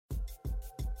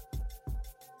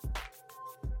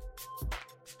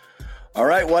All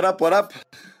right, what up?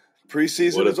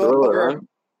 Preseason is over. Huh?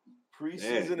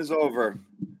 Preseason is over.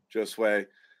 Josue.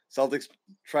 Celtics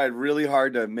tried really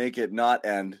hard to make it not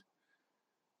end.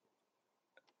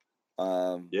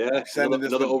 Another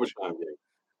overtime game.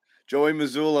 Joey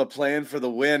Mazzulla playing for the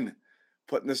win,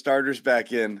 putting the starters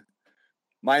back in,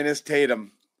 minus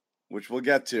Tatum, which we'll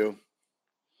get to.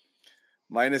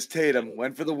 Minus Tatum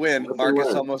went for the win.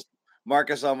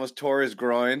 Marcus almost tore his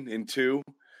groin in two.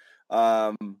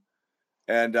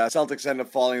 And Celtics ended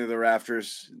up falling to the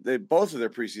Raptors. Both of their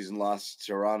preseason lost.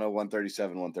 Toronto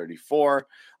 137-134.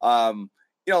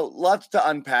 Lots to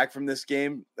unpack from this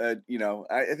game. I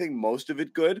think most of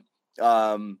it good.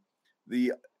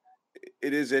 It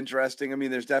is interesting. I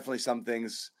mean, there's definitely some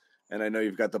things, and I know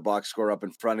you've got the box score up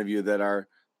in front of you that are,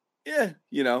 a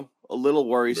little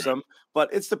worrisome. Right.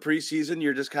 But it's the preseason.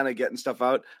 You're just kind of getting stuff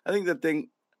out. I think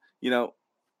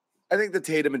the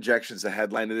Tatum ejection is the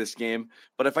headline of this game.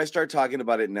 But if I start talking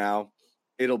about it now,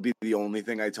 it'll be the only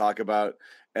thing I talk about.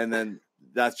 And then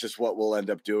that's just what we'll end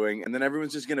up doing. And then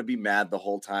everyone's just going to be mad the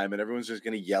whole time. And everyone's just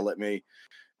going to yell at me.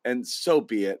 And so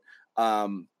be it.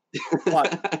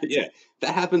 But yeah,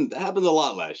 that happened a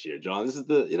lot last year, John. This is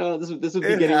this would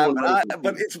be getting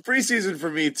but it's preseason for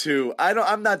me too.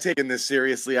 I'm not taking this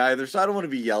seriously either. So I don't want to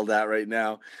be yelled at right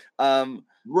now.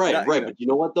 Right. But you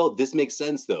know what though? This makes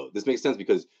sense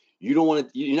because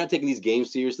you're not taking these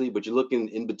games seriously, but you're looking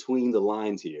in between the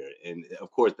lines here. And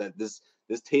of course that this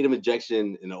Tatum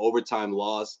ejection in an overtime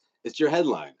loss, it's your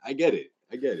headline. I get it.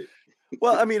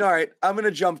 Well, I mean, all right, I'm going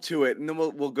to jump to it and then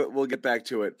we'll get back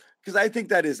to it because I think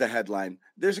that is the headline.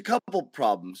 There's a couple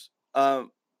problems. I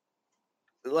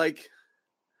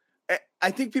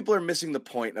think people are missing the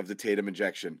point of the Tatum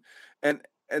ejection. And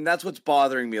that's what's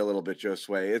bothering me a little bit,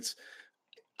 Josue.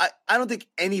 I don't think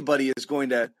anybody is going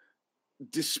to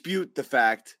dispute the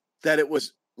fact that it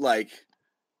was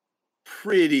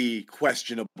pretty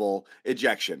questionable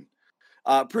ejection,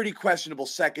 pretty questionable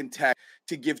second tech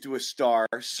to give to a star.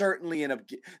 Certainly, and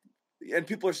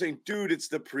people are saying, dude, it's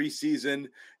the preseason.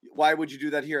 Why would you do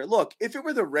that here? Look, if it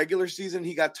were the regular season,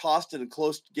 he got tossed in a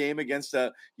close game against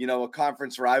a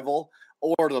conference rival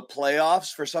or the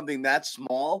playoffs for something that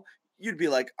small. You'd be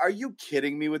like, are you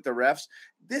kidding me with the refs?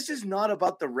 This is not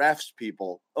about the refs,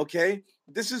 people, okay?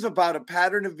 This is about a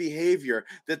pattern of behavior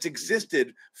that's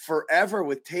existed forever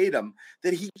with Tatum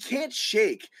that he can't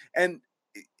shake. And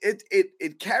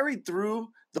it carried through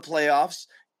the playoffs.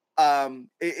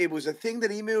 It was a thing that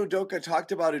Ime Udoka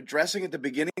talked about addressing at the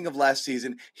beginning of last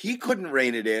season. He couldn't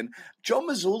rein it in. Joe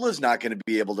Mazzulla is not going to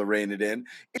be able to rein it in.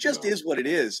 It just is what it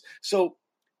is. So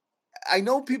I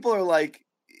know people are like,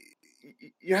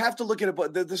 you have to look at it,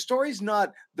 but the story's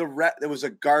not there was a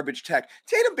garbage tech.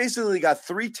 Tatum basically got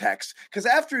 3 techs because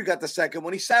after he got the second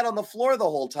one, he sat on the floor the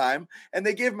whole time, and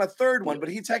they gave him a third one, but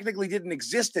he technically didn't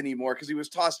exist anymore because he was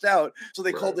tossed out, so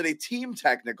they called it a team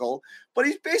technical. But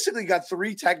he's basically got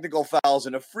 3 technical fouls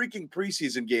in a freaking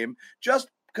preseason game just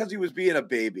because he was being a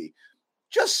baby.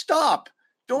 Just stop.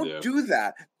 Don't do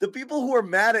that. The people who are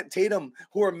mad at Tatum,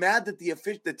 who are mad that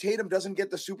that Tatum doesn't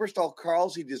get the superstar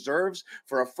calls he deserves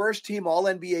for a first-team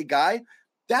All-NBA guy,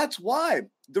 that's why.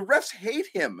 The refs hate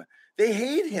him. They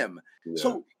hate him. Yeah.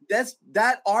 So that's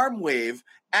that arm wave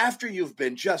after you've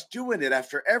been just doing it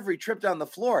after every trip down the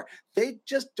floor. They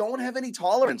just don't have any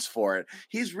tolerance for it.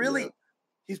 He's really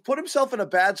he's put himself in a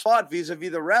bad spot vis-a-vis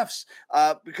the refs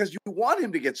because you want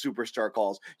him to get superstar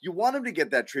calls. You want him to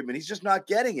get that treatment. He's just not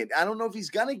getting it. I don't know if he's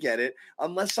going to get it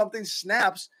unless something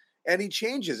snaps and he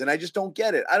changes, and I just don't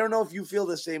get it. I don't know if you feel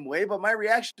the same way, but my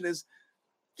reaction is,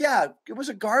 yeah, it was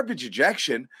a garbage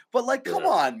ejection, but come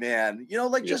on, man.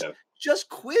 Just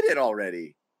quit it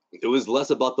already. It was less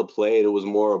about the play, and it was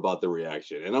more about the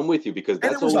reaction. And I'm with you because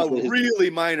it was a really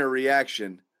minor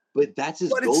reaction. But that's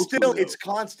his go-to. But it's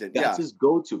constant. That's his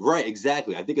go-to. Right,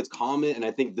 exactly. I think it's common, and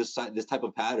I think this type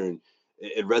of pattern,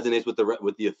 it resonates with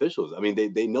the officials. I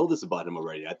mean, they know this about him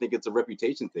already. I think it's a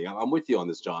reputation thing. I'm with you on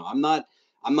this, John. I'm not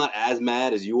as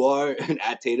mad as you are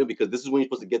at Tatum because this is when you're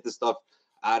supposed to get this stuff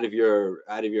out of your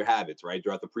habits, right,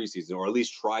 throughout the preseason, or at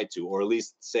least try to, or at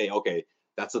least say, okay,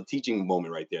 that's a teaching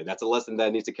moment right there. That's a lesson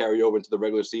that needs to carry over into the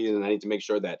regular season, and I need to make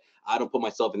sure that I don't put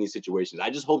myself in these situations. I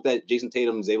just hope that Jason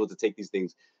Tatum is able to take these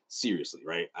things seriously,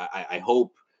 right? I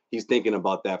hope he's thinking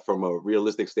about that from a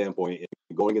realistic standpoint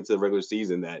going into the regular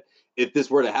season, that if this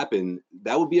were to happen,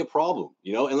 that would be a problem,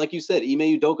 And like you said,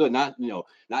 Ime Udoka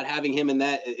not having him in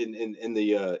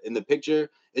the picture,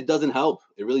 it doesn't help.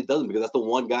 It really doesn't, because that's the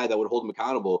one guy that would hold him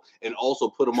accountable and also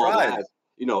put him on blast,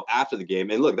 after the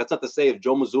game. And look, that's not to say if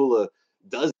Joe Mazzulla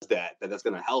does that's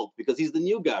going to help, because he's the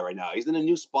new guy right now. He's in a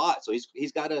new spot, so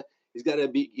he's got to He's got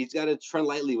to tread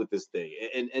lightly with this thing.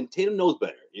 And Tatum knows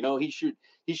better. You know, he should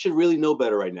really know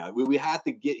better right now. We have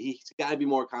to he's got to be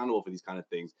more accountable for these kind of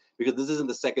things, because this isn't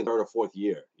the second, third, or fourth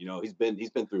year. You know, he's been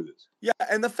through this. Yeah,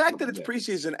 and the fact that it's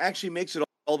preseason actually makes it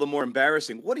all the more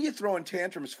embarrassing. What are you throwing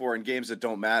tantrums for in games that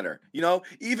don't matter? You know,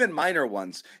 even minor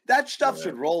ones. That stuff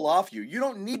should roll off you. You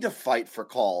don't need to fight for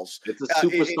calls. It's a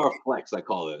superstar flex, I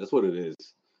call it. That's what it is.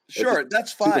 Sure,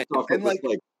 that's fine. And like,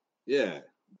 yeah.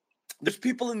 There's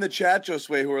people in the chat,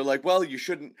 Josue, who are like, well,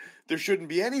 there shouldn't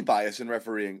be any bias in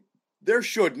refereeing. There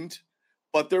shouldn't,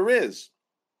 but there is.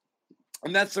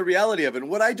 And that's the reality of it.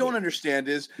 And what I don't understand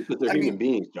is, because they're human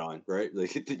beings, John, right?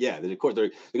 Like, yeah, of course they're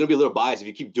going to be a little biased if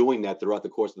you keep doing that throughout the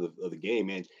course of the game,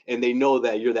 and they know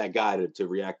that you're that guy to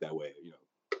react that way, you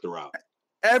know, throughout.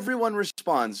 Everyone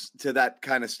responds to that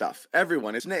kind of stuff.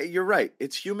 Everyone. You're right.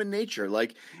 It's human nature.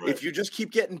 Like, if you just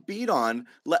keep getting beat on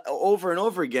over and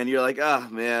over again, you're like, oh,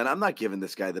 man, I'm not giving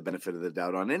this guy the benefit of the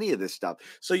doubt on any of this stuff.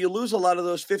 So you lose a lot of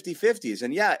those 50-50s.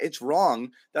 And, yeah, it's wrong.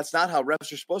 That's not how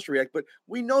refs are supposed to react. But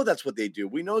we know that's what they do.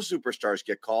 We know superstars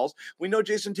get calls. We know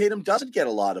Jason Tatum doesn't get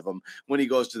a lot of them when he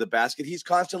goes to the basket. He's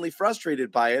constantly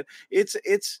frustrated by it.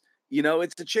 You know,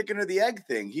 it's the chicken or the egg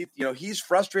thing. He's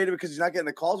frustrated because he's not getting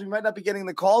the calls. He might not be getting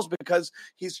the calls because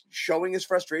he's showing his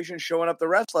frustration, showing up the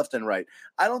refs left and right.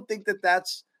 I don't think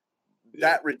that's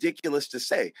that ridiculous to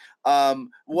say. You know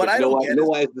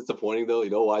why it's disappointing though? You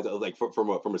know why? Like from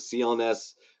a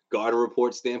CLNS Garden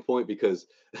Report standpoint, because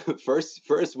first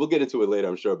we'll get into it later,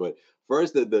 I'm sure, but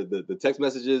first the text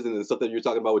messages and the stuff that you're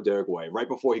talking about with Derek White right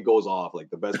before he goes off, like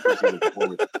the best preseason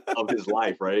performance of his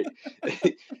life, right?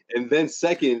 And then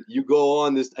second, you go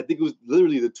on this. I think it was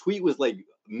literally, the tweet was like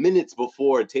minutes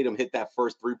before Tatum hit that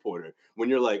first 3-pointer. When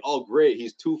you're like, oh great,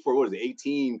 he's 2 for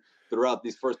 18 throughout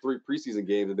these first 3 preseason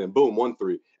games, and then boom, 1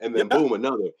 3, and then boom,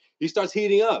 another. He starts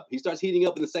heating up. He starts heating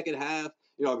up in the second half.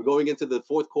 You know, going into the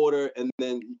fourth quarter, and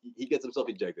then he gets himself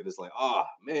ejected. It's like, oh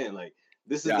man, like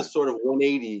this is the sort of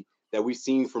 180 that we've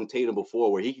seen from Tatum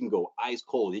before, where he can go ice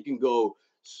cold. He can go,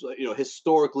 you know,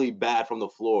 historically bad from the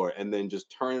floor, and then just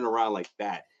turn it around like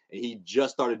that. And he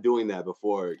just started doing that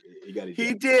before he got ejected.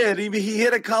 He did. He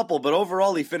hit a couple, but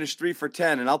overall he finished 3 for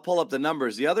 10. And I'll pull up the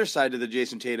numbers. The other side of the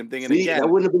Jason Tatum thing. And again, that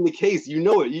wouldn't have been the case. You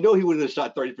know it. You know he wouldn't have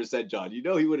shot 30%, John. You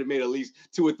know he would have made at least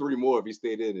 2 or 3 more if he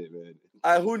stayed in it,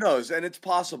 man. Who knows? And it's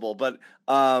possible, but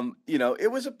you know,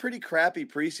 it was a pretty crappy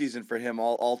preseason for him,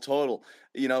 all total.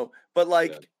 You know, but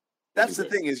like that's the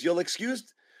thing is, you'll excuse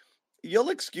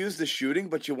the shooting,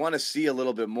 but you want to see a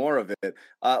little bit more of it.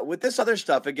 With this other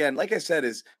stuff, again, like I said,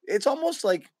 it's almost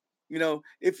like, you know,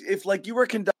 if like you were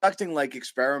conducting like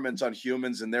experiments on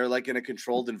humans and they're like in a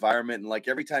controlled environment, and like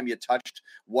every time you touched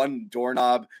one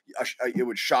doorknob, it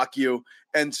would shock you.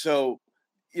 And so,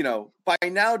 you know, by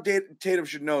now Tatum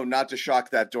should know not to shock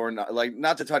that doorknob, like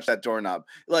not to touch that doorknob.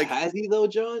 Like, has he though,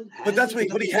 John?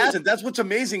 But he hasn't. That's what's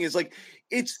amazing is like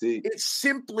it's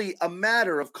simply a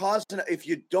matter of cause. If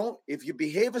you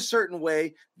behave a certain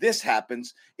way, this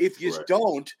happens. If you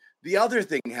don't, the other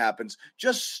thing happens.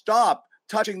 Just stop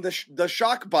touching the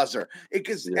shock buzzer,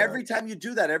 because every time you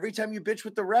do that, every time you bitch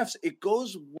with the refs, it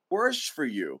goes worse for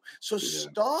you. So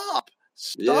stop.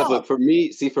 Yeah, but for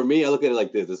me, I look at it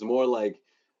like this. It's more like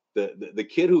the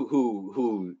kid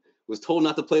who was told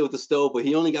not to play with the stove, but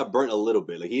he only got burnt a little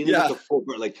bit. Like he didn't get the full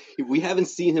burn. Like we haven't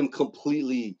seen him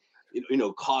completely, you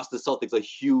know, cost the Celtics a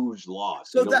huge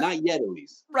loss. So not yet, at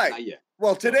least. Right. Not yet.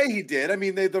 Well, today he did. I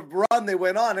mean, the run they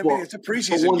went on. I mean, it's a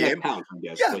preseason game. Counts, I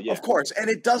guess, yeah, of course. And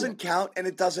it doesn't count, and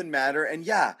it doesn't matter. And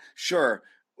yeah, sure,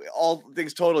 all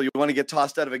things total, you want to get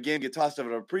tossed out of a game, get tossed out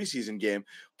of a preseason game.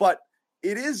 But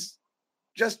it is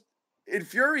just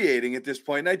infuriating at this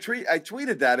point. And I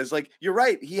tweeted that as like, you're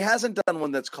right. He hasn't done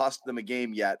one that's cost them a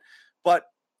game yet. But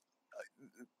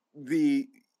this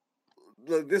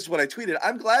is what I tweeted.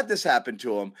 I'm glad this happened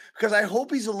to him, because I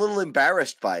hope he's a little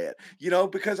embarrassed by it, you know,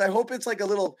 because I hope it's like a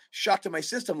little shock to my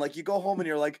system. Like you go home and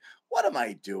you're like, what am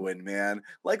I doing, man?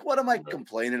 Like, what am I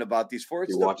complaining about these for?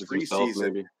 It's the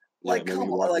preseason. Like,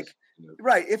 come on, like,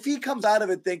 right. If he comes out of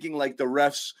it thinking like the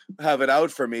refs have it out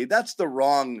for me, that's the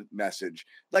wrong message.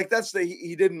 Like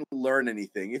he didn't learn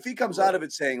anything. If he comes out of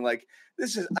it saying like,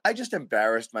 I just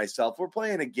embarrassed myself. We're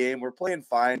playing a game. We're playing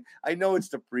fine. I know it's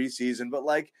the preseason, but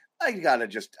like, I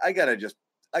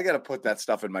gotta put that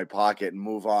stuff in my pocket and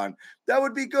move on. That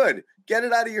would be good. Get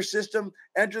it out of your system,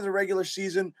 enter the regular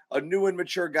season, a new and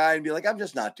mature guy, and be like, I'm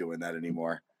just not doing that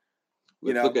anymore.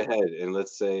 Let's look ahead, and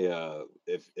let's say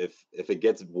if it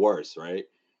gets worse, right,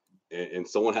 and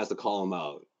someone has to call him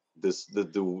out, is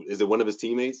it one of his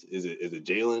teammates? Is it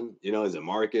Jalen? You know, is it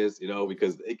Marcus? You know,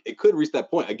 because it could reach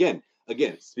that point again.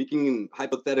 again, speaking in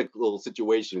hypothetical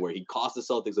situation where he cost the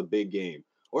Celtics a big game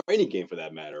or any game for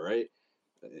that matter, right?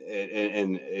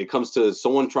 And it comes to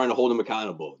someone trying to hold him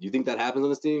accountable. You think that happens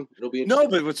on this team? It'll be No,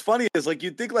 interesting. but what's funny is like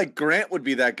you'd think like Grant would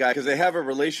be that guy because they have a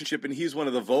relationship and he's one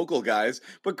of the vocal guys.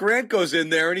 But Grant goes in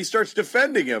there and he starts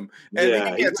defending him, and Yeah,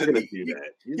 he he's gets not going to do that.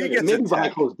 he Maybe gets behind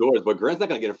attacked. closed doors, but Grant's not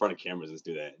going to get in front of cameras and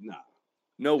do that. No,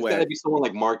 No it's got to way. be someone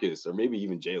like Marcus or maybe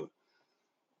even Jalen.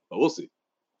 But we'll see.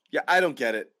 Yeah, I don't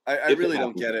get it. I really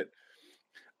don't get it.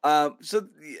 So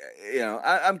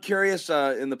I'm curious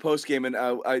in the post game, and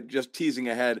I just teasing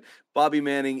ahead. Bobby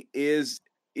Manning is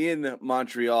in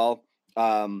Montreal.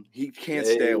 He can't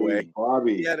stay away.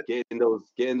 Bobby, getting those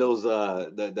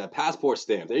the passport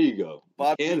stamp. There you go.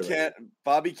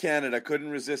 Bobby Canada couldn't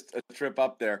resist a trip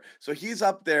up there, so he's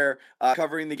up there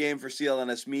covering the game for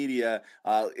CLNS Media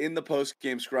in the post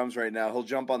game scrums right now. He'll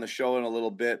jump on the show in a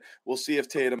little bit. We'll see if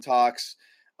Tatum talks,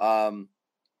 and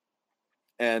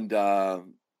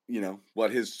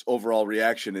what his overall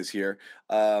reaction is here.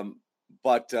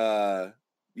 But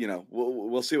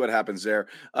we'll see what happens there.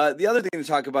 The other thing to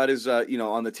talk about is,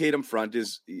 on the Tatum front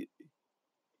is he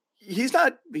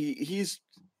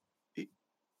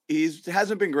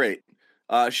hasn't been great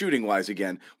shooting wise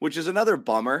again, which is another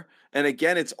bummer. And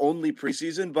again, it's only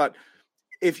preseason, but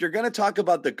if you're going to talk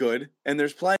about the good, and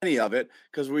there's plenty of it,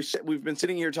 because we've been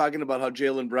sitting here talking about how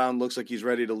Jaylen Brown looks like he's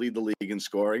ready to lead the league in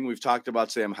scoring. We've talked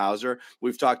about Sam Hauser.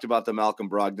 We've talked about the Malcolm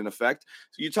Brogdon effect.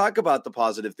 So you talk about the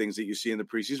positive things that you see in the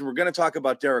preseason. We're going to talk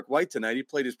about Derek White tonight. He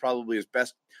played probably his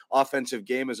best offensive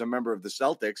game as a member of the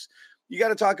Celtics. You got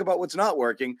to talk about what's not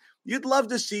working. You'd love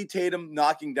to see Tatum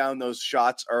knocking down those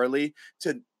shots early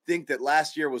to think that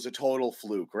last year was a total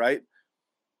fluke, right?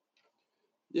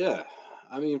 Yeah.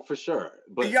 I mean, for sure.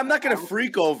 But I'm not going to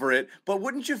freak over it, but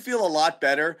wouldn't you feel a lot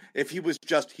better if he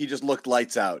just looked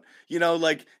lights out?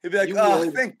 Like he'd be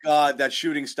like, thank God that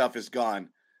shooting stuff is gone.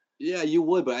 Yeah, you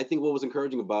would, but I think what was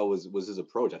encouraging about was his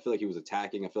approach. I feel like he was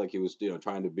attacking. I feel like he was,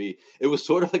 trying to be. It was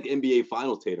sort of like NBA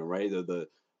Finals Tatum, right? The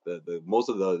most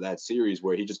of that series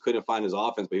where he just couldn't find his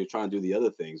offense, but he was trying to do the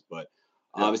other things. But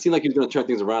it seemed like he was going to turn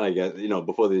things around, I guess,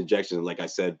 before the ejection, like I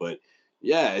said. But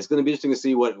yeah, it's going to be interesting to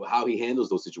see how he handles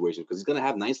those situations because he's going to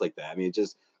have nights like that. I mean,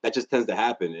 that just tends to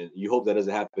happen, and you hope that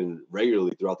doesn't happen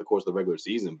regularly throughout the course of the regular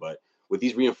season. But with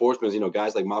these reinforcements,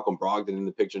 guys like Malcolm Brogdon in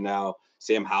the picture now,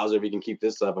 Sam Hauser, if he can keep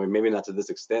this up, I mean, maybe not to this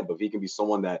extent, but if he can be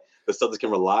someone that the Celtics can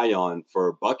rely on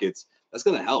for buckets, that's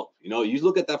going to help. You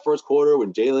look at that first quarter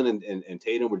when Jalen and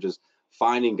Tatum were just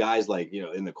finding guys like,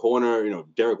 in the corner,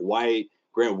 Derek White,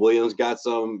 Grant Williams got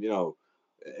some,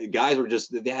 guys were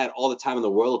just, they had all the time in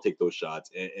the world to take those shots.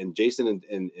 And Jason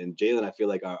and Jalen, I feel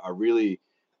like are really,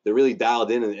 they're really dialed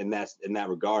in that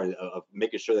regard of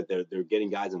making sure that they're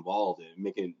getting guys involved and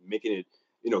making it,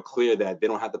 clear that they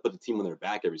don't have to put the team on their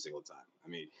back every single time. I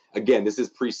mean, again, this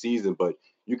is preseason, but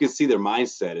you can see their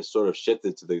mindset is sort of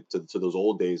shifted to those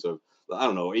old days of, I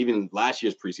don't know, even last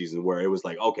year's preseason where it was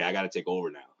like, okay, I got to take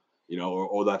over now,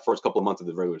 or that first couple of months of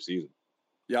the regular season.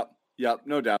 Yep,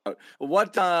 no doubt.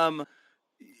 What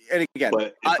and again,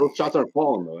 but if those shots aren't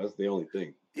falling though, that's the only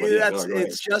thing.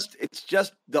 It's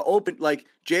just the open, like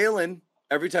Jalen.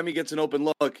 Every time he gets an open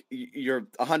look, you're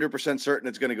 100% certain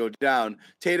it's going to go down.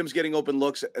 Tatum's getting open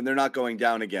looks, and they're not going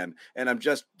down again. And I'm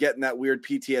just getting that weird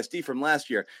PTSD from last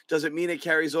year. Does it mean it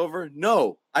carries over?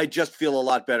 No. I just feel a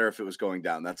lot better if it was going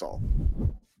down. That's all.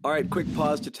 All right, quick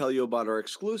pause to tell you about our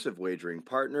exclusive wagering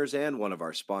partners and one of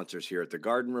our sponsors here at the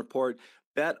Garden Report,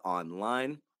 Bet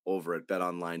Online. Over at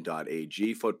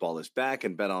betonline.ag. Football is back,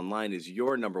 and BetOnline is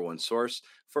your number one source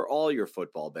for all your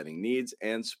football betting needs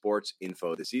and sports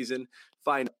info this season.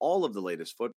 Find all of the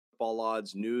latest football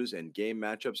odds, news, and game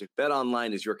matchups.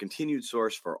 BetOnline is your continued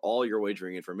source for all your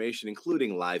wagering information,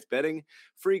 including live betting,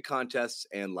 free contests,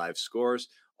 and live scores.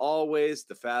 Always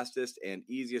the fastest and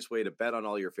easiest way to bet on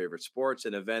all your favorite sports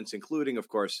and events, including, of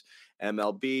course,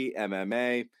 MLB,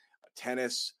 MMA,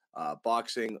 tennis,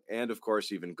 boxing, and of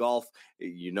course, even golf.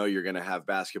 You're going to have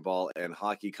basketball and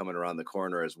hockey coming around the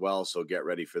corner as well, so get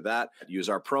ready for that. Use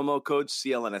our promo code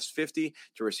CLNS50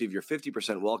 to receive your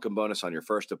 50% welcome bonus on your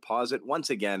first deposit.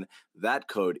 Once again, that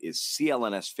code is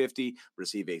CLNS50.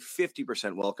 Receive a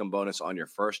 50% welcome bonus on your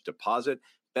first deposit.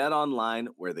 Bet Online,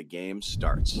 where the game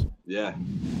starts. Yeah,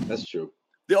 that's true.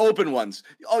 The open ones.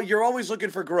 Oh, you're always looking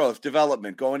for growth,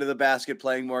 development, going to the basket,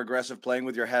 playing more aggressive, playing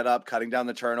with your head up, cutting down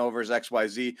the turnovers,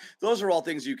 XYZ. Those are all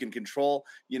things you can control,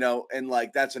 and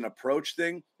like that's an approach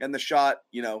thing. And the shot,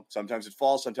 sometimes it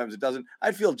falls, sometimes it doesn't.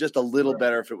 I'd feel just a little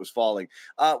better if it was falling.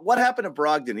 What happened to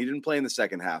Brogdon? He didn't play in the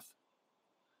second half.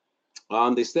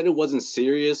 They said it wasn't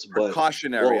serious, but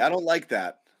cautionary. I don't like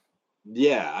that.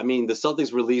 Yeah, I mean, the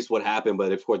Celtics released what happened,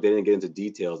 but of course they didn't get into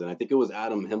details. And I think it was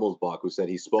Adam Himmelsbach who said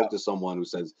he spoke to someone who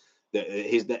says that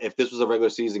if this was a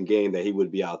regular season game, that he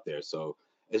would be out there. So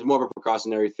it's more of a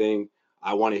precautionary thing.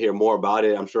 I want to hear more about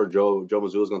it. I'm sure Joe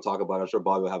Mazzulla is going to talk about it. I'm sure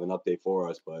Bobby will have an update for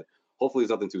us, but hopefully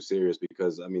it's nothing too serious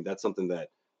because I mean that's something that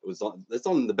it's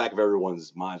on the back of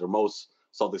everyone's minds or most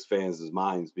Celtics fans'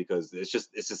 minds because it's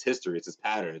just history. It's his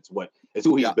pattern. It's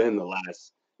who he's been the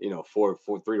last 3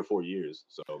 to 4 years.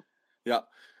 So. Yeah.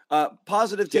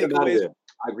 Positive Get him out of takeaways. there.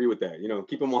 I agree with that.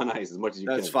 Keep him on ice as much as you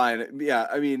can. That's fine. Yeah,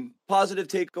 I mean, positive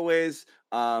takeaways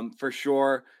for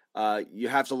sure. You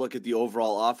have to look at the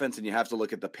overall offense and you have to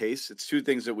look at the pace. It's two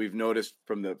things that we've noticed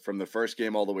from the first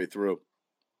game all the way through.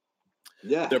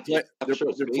 Yeah, they're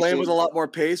playing with a lot more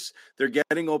pace. They're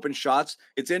getting open shots.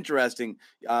 It's interesting.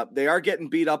 They are getting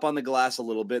beat up on the glass a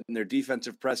little bit, and their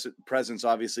defensive presence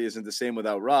obviously isn't the same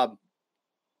without Rob.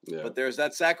 Yeah. But there's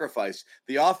that sacrifice.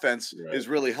 The offense is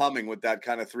really humming with that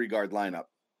kind of 3-guard lineup.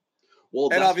 Well,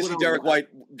 and obviously Derek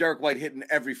White hitting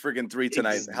every friggin' 3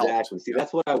 tonight. Exactly. Helped. See,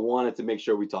 that's what I wanted to make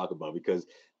sure we talk about because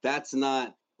that's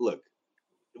not – look,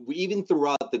 even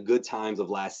throughout the good times of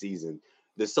last season,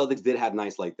 the Celtics did have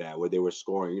nights like that where they were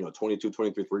scoring, 22,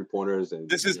 23 3-pointers. And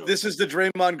this is the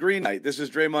Draymond Green night. This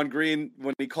is Draymond Green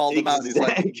when he called him out. He's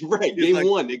like, right, game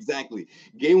one, exactly.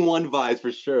 Game one vibes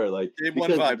for sure. Like game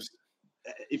one vibes.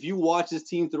 If you watch this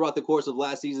team throughout the course of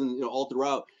last season, all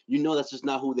throughout, that's just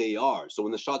not who they are. So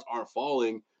when the shots aren't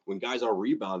falling, when guys are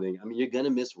rebounding, I mean, you're gonna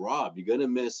miss Rob. You're gonna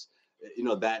miss,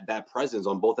 that presence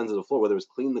on both ends of the floor, whether it's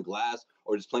cleaning the glass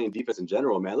or just playing defense in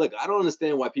general. Man, look, I don't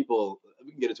understand why people. We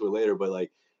can get into it later, but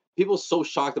like people are so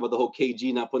shocked about the whole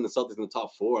KG not putting the Celtics in the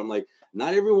top 4. I'm like,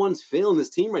 not everyone's feeling this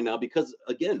team right now because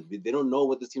again, they don't know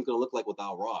what this team's gonna look like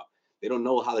without Rob. They don't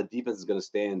know how the defense is gonna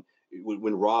stand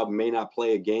when Rob may not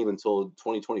play a game until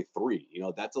 2023.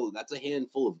 That's a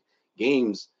handful of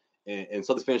games, and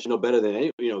Celtics fans should know better than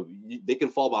any. They can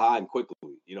fall behind quickly.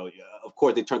 Of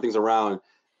course they turn things around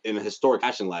in a historic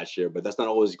fashion last year, but that's not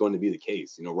always going to be the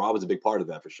case. Rob is a big part of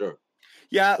that for sure.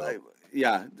 Yeah, so.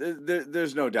 Yeah.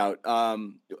 There's no doubt.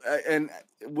 And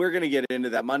we're gonna get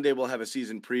into that. Monday we'll have a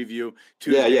season preview.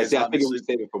 Tuesday, yeah. See, I figured we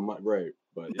saved it for right,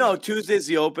 but no, Tuesday's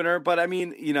the opener. But I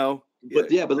mean,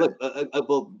 But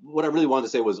look, what I really wanted to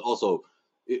say was also,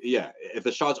 if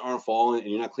the shots aren't falling and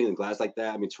you're not cleaning glass like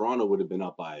that, I mean, Toronto would have been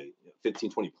up by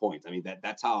 15, 20 points. I mean,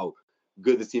 that's how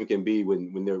good this team can be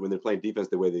when they're playing defense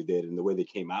the way they did and the way they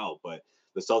came out. But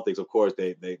the Celtics, of course,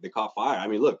 they caught fire. I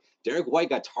mean, look, Derek White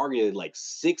got targeted like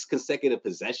 6 consecutive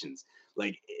possessions.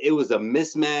 Like it was a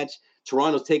mismatch.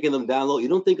 Toronto's taking them down low. You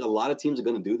don't think a lot of teams are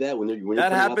going to do that when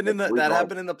that happened in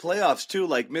the playoffs too?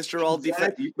 Like Mr. All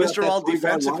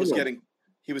Defensive was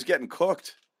getting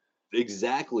cooked.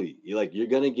 Exactly. You're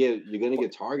gonna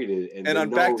get targeted, and on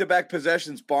back-to-back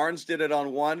possessions, Barnes did it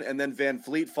on one, and then Van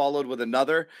Fleet followed with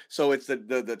another. So it's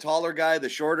the taller guy, the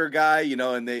shorter guy,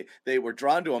 and they were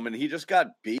drawn to him, and he just got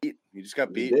beat.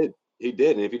 He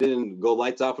did, and if he didn't go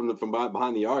lights out from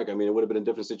behind the arc, I mean, it would have been a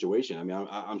different situation. I mean,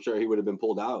 I'm sure he would have been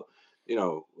pulled out,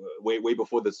 way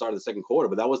before the start of the second quarter.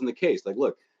 But that wasn't the case. Like,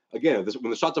 look, again,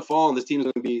 when the shots are falling, this team is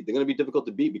going to be difficult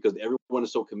to beat because everyone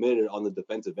is so committed on the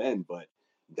defensive end. But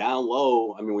down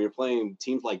low, I mean, when you're playing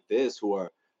teams like this who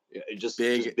are just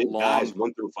big guys,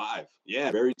 1 through 5,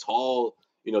 very tall,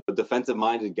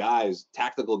 defensive-minded guys,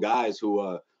 tactical guys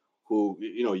who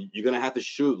you're going to have to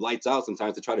shoot lights out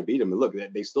sometimes to try to beat them. And look,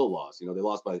 they still lost. They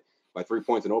lost by 3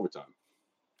 points in overtime.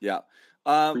 Yeah.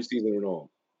 Preseason and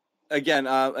all. Again,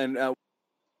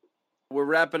 we're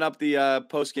wrapping up the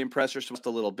post-game presser just a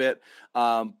little bit.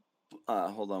 Hold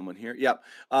on one here. Yep.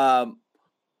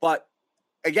 But,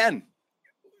 again,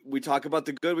 we talk about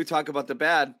the good, we talk about the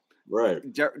bad. Right.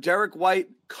 Derek White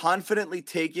confidently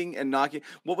taking and knocking.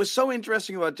 What was so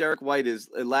interesting about Derek White is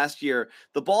last year,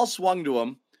 the ball swung to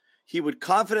him. He would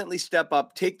confidently step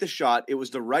up, take the shot. It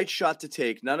was the right shot to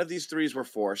take. None of these threes were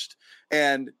forced,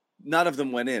 and none of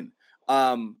them went in.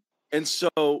 And so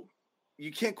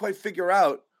you can't quite figure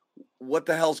out what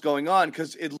the hell's going on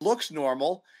because it looks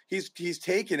normal. He's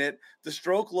taking it. The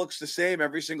stroke looks the same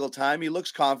every single time. He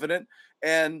looks confident,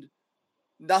 and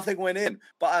nothing went in.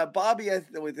 But Bobby, I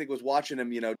think, was watching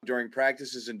him, during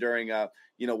practices and during,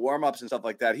 warm-ups and stuff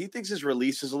like that. He thinks his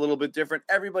release is a little bit different.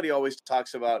 Everybody always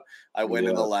talks about, I went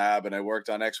in the lab and I worked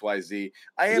on XYZ.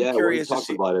 I am curious to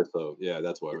see about it, though. Yeah,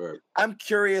 that's why. Right. I'm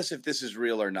curious if this is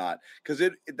real or not, because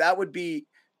that would be,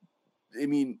 I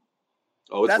mean,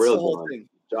 it's that's real, the whole John. thing.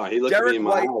 John, he looked at me in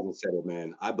my eyes and said it,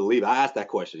 man. I believe. I asked that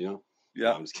question, Yeah,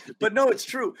 no, but no, it's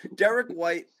true. Derek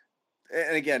White,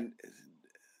 and again,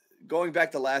 going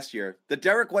back to last year, the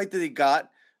Derek White that he got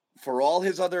for all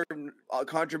his other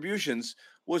contributions,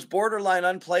 was borderline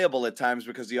unplayable at times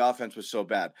because the offense was so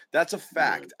bad. That's a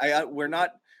fact. We're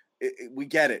not. We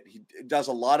get it. He does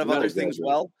a lot of Not other things exaggerating.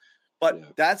 well,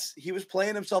 but Yeah. he was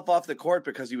playing himself off the court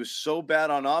because he was so bad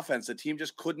on offense. The team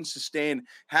just couldn't sustain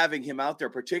having him out there,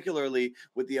 particularly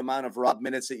with the amount of Rob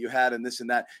minutes that you had and this and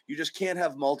that. You just can't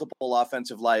have multiple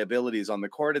offensive liabilities on the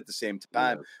court at the same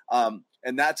time. Yeah.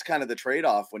 And that's kind of the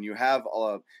trade-off when you have,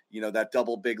 that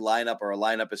double big lineup, or a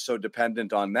lineup is so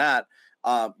dependent on that.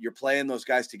 You're playing those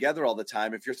guys together all the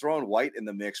time. If you're throwing White in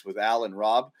the mix with Al and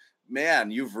Rob,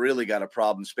 man, you've really got a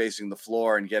problem spacing the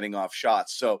floor and getting off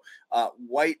shots. So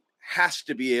White has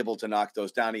to be able to knock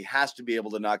those down. He has to be able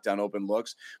to knock down open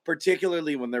looks,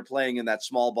 particularly when they're playing in that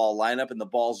small ball lineup and the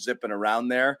ball's zipping around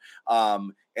there.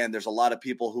 And there's a lot of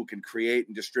people who can create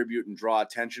and distribute and draw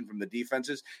attention from the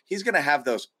defenses. He's going to have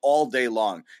those all day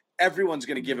long. Everyone's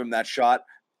going to give him that shot,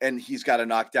 and he's got to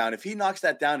knock down. If he knocks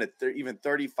that down at even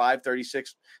 35,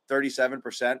 36,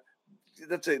 37%,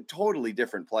 that's a totally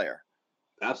different player.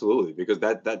 Absolutely, because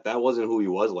that wasn't who he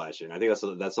was last year. And I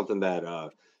think that's something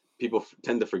that people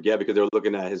tend to forget because they're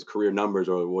looking at his career numbers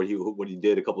or what he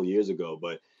did a couple of years ago.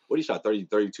 But what he shot 30,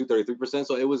 32, 33%.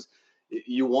 So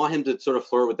you want him to sort of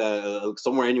flirt with that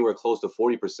somewhere anywhere close to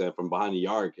 40% from behind the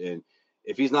arc. And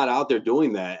if he's not out there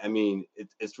doing that, I mean,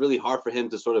 it's really hard for him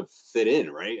to sort of fit in,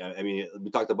 right? I mean,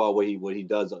 we talked about what he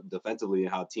does defensively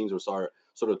and how teams will start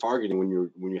sort of targeting when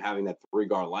you're having that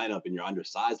 3-guard lineup and you're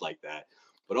undersized like that.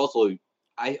 But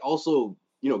I also,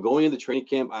 going into training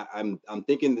camp, I'm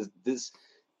thinking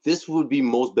this would be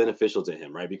most beneficial to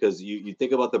him, right? Because you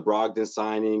think about the Brogdon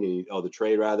signing the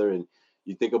trade rather, and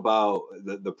you think about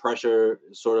the pressure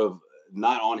sort of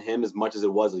not on him as much as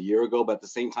it was a year ago, but at the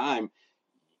same time,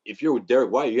 if you're with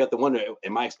Derek White, you have to wonder,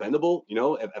 am I expendable?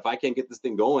 If I can't get this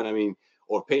thing going, I mean,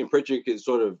 or if Peyton Pritchard could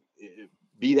sort of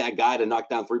be that guy to knock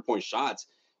down 3-point shots,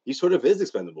 he sort of is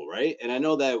expendable, right? And I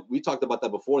know that we talked about that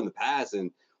before in the past,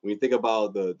 and when you think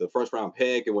about the first round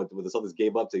pick and what the Celtics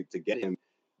gave up to get him,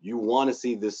 you want to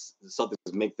see the Celtics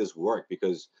make this work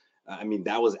because, I mean,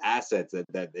 that was assets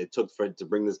that it took to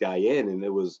bring this guy in. And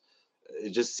it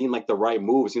just seemed like the right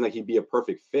move. It seemed like he'd be a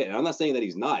perfect fit. And I'm not saying that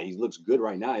he's not. He looks good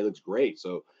right now. He looks great.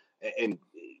 So, and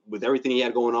with everything he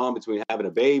had going on between having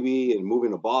a baby and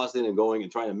moving to Boston and going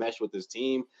and trying to mesh with this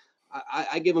team,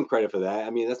 I give him credit for that.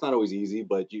 I mean, that's not always easy,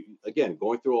 but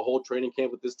going through a whole training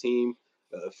camp with this team,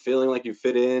 feeling like you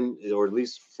fit in, or at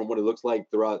least from what it looks like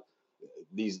throughout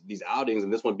these outings,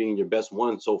 and this one being your best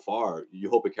one so far, you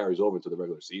hope it carries over into the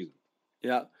regular season.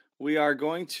 Yeah, we are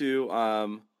going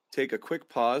to take a quick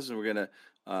pause, and we're going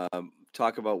to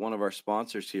talk about one of our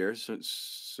sponsors here as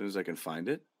soon as I can find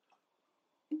it.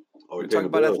 We're talking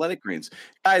about Athletic Greens.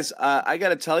 Guys, I got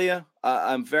to tell you,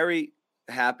 I'm very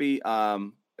happy.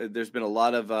 There's been a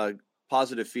lot of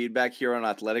positive feedback here on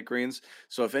Athletic Greens.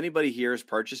 So if anybody here has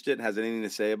purchased it and has anything to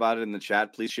say about it in the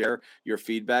chat, please share your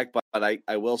feedback. But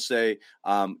I will say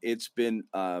it's been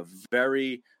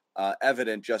very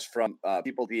evident just from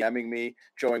people DMing me,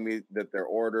 showing me that their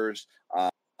orders,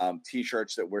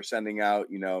 T-shirts that we're sending out,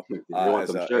 want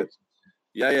them shirts.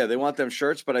 Yeah, they want them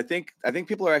shirts. But I think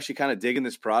people are actually kind of digging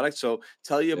this product. So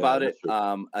tell you about it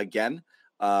again.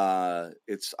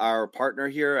 It's our partner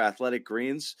here, Athletic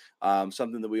Greens,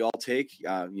 something that we all take.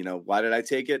 Why did I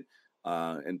take it?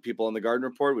 And people on the Garden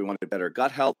Report, we wanted better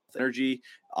gut health, energy,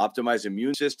 optimized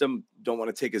immune system, don't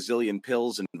want to take a zillion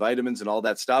pills and vitamins and all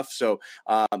that stuff. So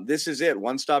this is it.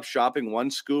 One-stop shopping, one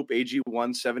scoop,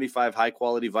 AG1, 75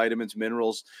 high-quality vitamins,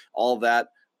 minerals, all that.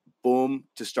 Boom,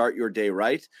 to start your day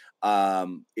right.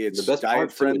 It's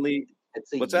diet-friendly.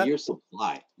 It's a year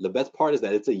supply. The best part is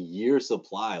that it's a year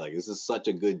supply. Like, this is such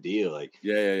a good deal. Like,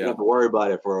 you don't have to worry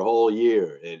about it for a whole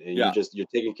year, and you're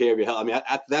taking care of your health. I mean,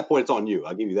 at that point, it's on you.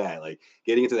 I'll give you that. Like,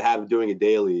 getting into the habit of doing it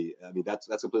daily, I mean, that's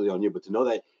completely on you. But to know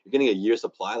that you're getting a year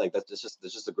supply, like, that's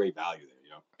just a great value there.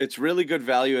 It's really good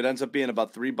value. It ends up being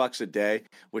about $3 a day,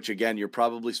 which again, you're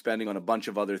probably spending on a bunch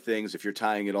of other things if you're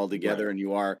tying it all together, and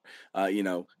you are,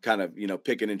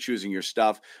 picking and choosing your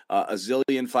stuff. A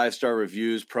zillion 5-star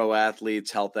reviews, pro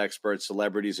athletes, health experts,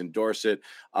 celebrities endorse it.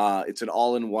 It's an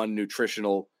all-in-one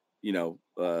nutritional,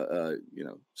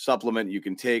 supplement you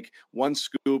can take. One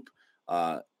scoop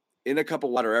in a cup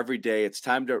of water every day. It's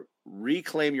time to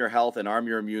reclaim your health and arm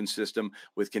your immune system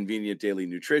with convenient daily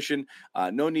nutrition.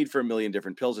 No need for a million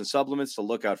different pills and supplements to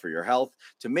look out for your health.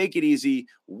 To make it easy,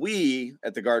 we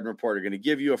at the Garden Report are going to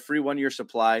give you a free 1-year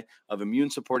supply of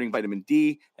immune-supporting vitamin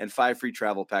D and 5 free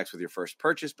travel packs with your first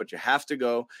purchase. But you have to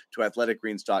go to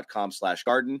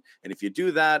athleticgreens.com/garden. And if you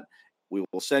do that, we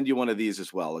will send you one of these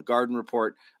as well. A Garden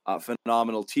Report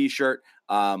phenomenal T-shirt.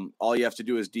 All you have to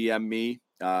do is DM me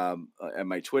and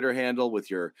my Twitter handle with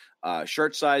your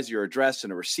shirt size, your address,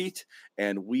 and a receipt,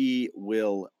 and we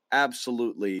will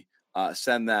absolutely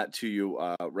send that to you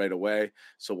right away.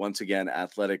 So once again,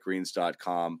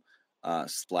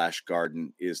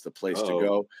 athleticgreens.com/garden is the place to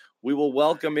go. We will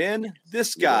welcome in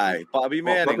this guy, Bobby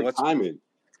Manning. What's timing?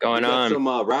 What's going on? Some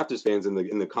Raptors fans in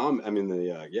the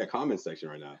comment section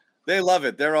right now. They love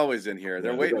it. They're always in here.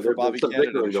 They're waiting for Bobby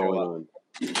Canada to show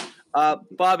up.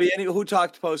 Bobby, who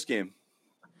talked post game?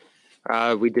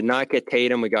 We did not get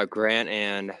Tatum. We got Grant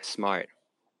and Smart.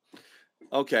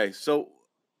 Okay, so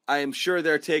I am sure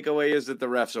their takeaway is that the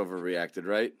refs overreacted,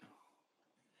 right?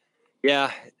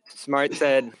 Yeah, Smart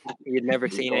said he had never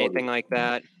seen anything like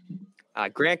that.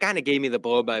 Grant kind of gave me the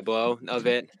blow-by-blow of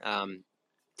it.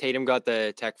 Tatum got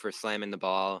the tech for slamming the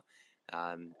ball.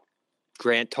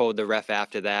 Grant told the ref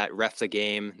after that, "Ref the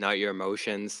game, not your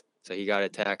emotions." So he got a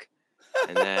tech.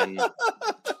 And then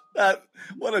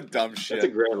what a dumb shit. That's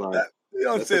a great line. You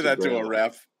don't say that to a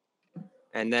ref.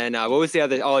 And then what was the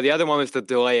other? Oh, the other one was the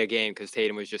delay a game because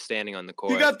Tatum was just standing on the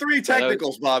court. You got 3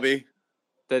 technicals, Bobby.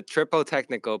 The triple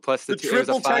technical plus the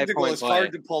triple technical is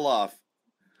hard to pull off.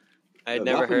 I had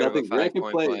never heard of a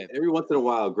 5-point play. Every once in a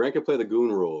while, Grant can play the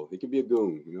goon role. He could be a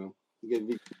goon, you know. He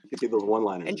could get those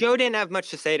one-liners. And Joe didn't have much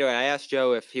to say to it. I asked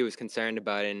Joe if he was concerned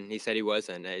about it, and he said he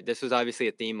wasn't. This was obviously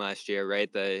a theme last year,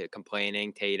 right? The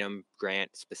complaining, Tatum,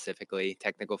 Grant specifically,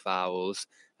 technical fouls,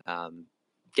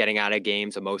 getting out of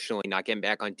games emotionally, not getting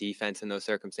back on defense in those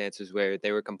circumstances where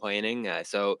they were complaining.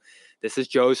 So this is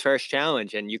Joe's first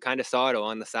challenge, and you kind of saw it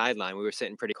along the sideline. We were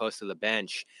sitting pretty close to the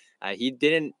bench. He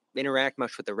didn't interact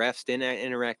much with the refs, didn't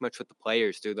interact much with the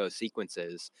players through those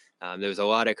sequences. There was a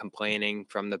lot of complaining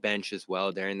from the bench as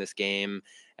well during this game,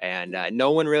 and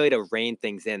no one really to rein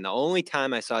things in. The only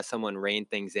time I saw someone rein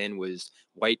things in was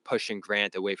White pushing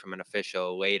Grant away from an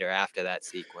official later after that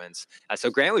sequence. So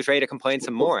Grant was ready to complain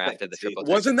some more after the triple.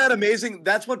 Wasn't that amazing?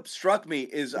 That's what struck me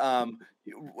is, and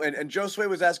Joe Sway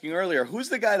was asking earlier, who's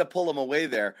the guy to pull him away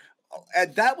there?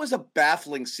 And that was a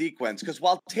baffling sequence because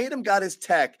while Tatum got his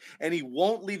tech and he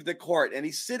won't leave the court and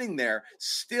he's sitting there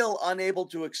still unable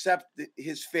to accept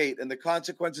his fate and the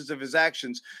consequences of his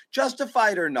actions,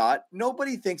 justified or not,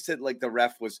 nobody thinks that like the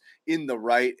ref was in the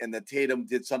right and that Tatum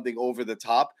did something over the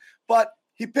top, but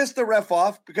he pissed the ref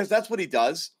off because that's what he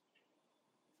does.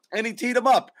 And he teed him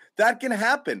up. That can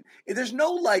happen. There's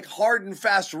no like hard and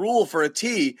fast rule for a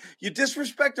tee. You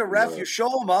disrespect a ref, you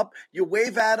show him up, you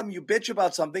wave at him, you bitch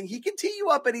about something. He can tee you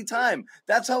up anytime.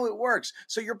 That's how it works.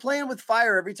 So you're playing with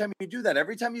fire every time you do that.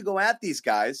 Every time you go at these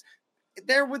guys,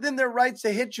 they're within their rights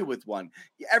to hit you with one.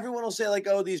 Everyone will say like,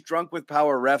 oh, these drunk with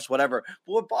power refs, whatever.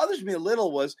 But what bothers me a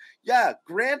little was,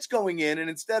 Grant's going in and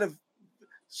instead of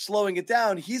slowing it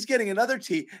down, he's getting another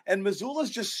tee and Missoula's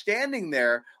just standing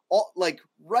there like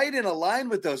right in a line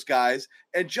with those guys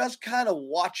and just kind of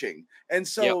watching. And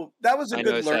so that was a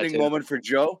good learning moment for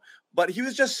Joe, but he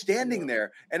was just standing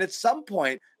there. And at some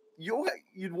point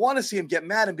you'd want to see him get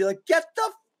mad and be like, get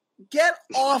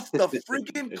off the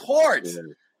freaking court.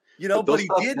 You know, but he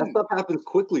didn't. That stuff happens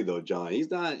quickly though, John. He's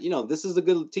not, this is a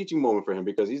good teaching moment for him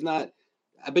because he's not,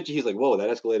 I bet you he's like, whoa, that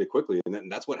escalated quickly. And then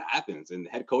that's what happens. And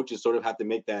head coaches sort of have to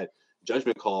make that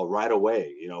judgment call right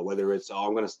away, whether it's,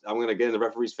 I'm gonna get in the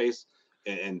referee's face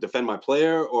and defend my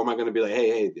player, or am I gonna be like,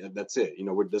 hey, that's it.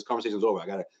 This conversation's over. I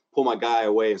gotta pull my guy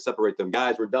away and separate them.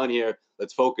 Guys, we're done here.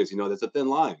 Let's focus. That's a thin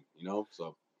line,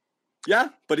 so. Yeah,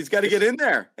 but he's got to get in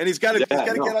there and he's got to get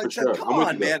out. Sure. Come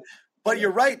on, man. But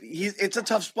you're right. It's a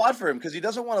tough spot for him because he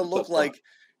doesn't want to look like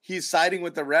he's siding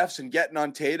with the refs and getting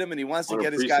on Tatum, and he wants to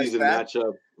get his guys back.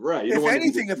 Matchup. Right. You don't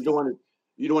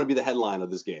want to be the headline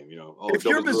of this game. If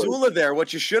you're Missoula there,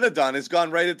 what you should have done is gone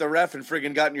right at the ref and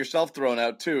friggin' gotten yourself thrown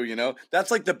out too.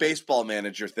 That's like the baseball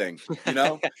manager thing.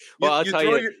 Well, I'll tell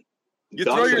you. You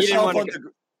throw yourself on the.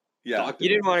 Yeah, you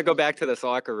didn't want to go back to the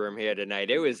locker room here tonight.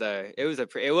 It made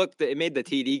the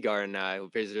TD Garden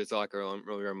visitors locker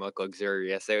room look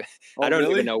luxurious. I don't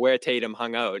even know where Tatum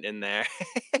hung out in there.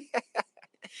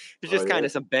 There's just kind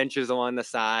of some benches along the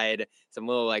side, some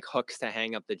little like hooks to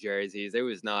hang up the jerseys. It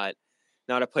was not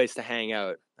a place to hang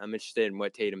out. I'm interested in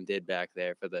what Tatum did back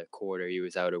there for the quarter he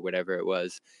was out or whatever it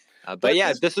was. But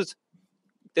yeah, this was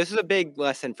a big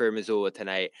lesson for Missoula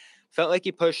tonight. Felt like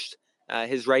he pushed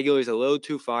his regulars a little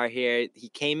too far here. He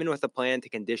came in with a plan to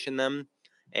condition them,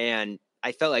 and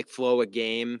I felt like flow a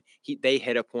game. They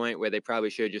hit a point where they probably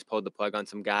should have just pulled the plug on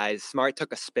some guys. Smart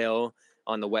took a spill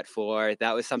on the wet floor.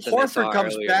 That was something. Horford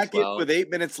comes back in with 8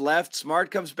 minutes left.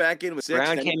 Smart comes back in with 6.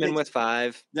 Brown came in with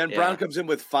 5. Then Brown comes in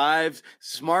with 5.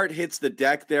 Smart hits the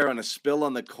deck there on a spill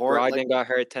on the court. Brogdon got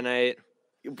hurt tonight.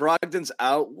 Brogdon's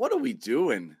out. What are we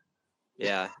doing?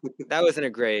 Yeah, that wasn't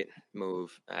a great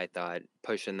move, I thought,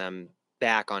 pushing them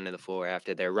back onto the floor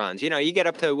after their runs. You get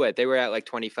up to what? They were at like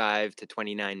 25 to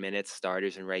 29 minutes,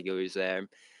 starters and regulars there.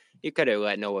 You could have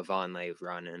let Noah Vonleh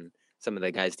run and some of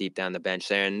the guys deep down the bench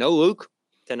there. And no Luke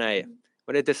tonight.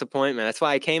 What a disappointment. That's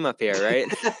why I came up here, right?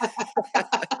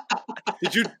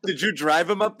 Did you drive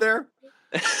him up there?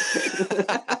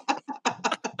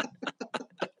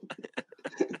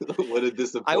 What a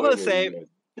disappointment. I will say,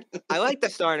 I like the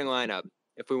starting lineup.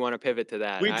 If we want to pivot to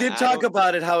that, we did talk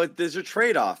about it. How there's a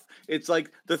trade-off. It's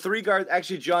like the three guard.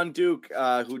 Actually, John Duke,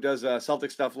 who does Celtic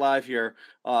stuff live here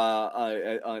at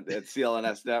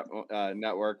CLNS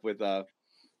network with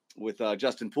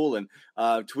Justin Poulin,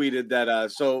 tweeted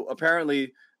that. So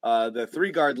apparently, the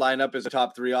three guard lineup is a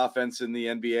top 3 offense in the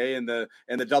NBA, and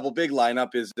the double big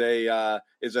lineup is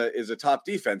a top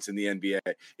defense in the NBA.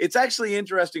 It's actually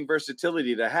interesting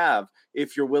versatility to have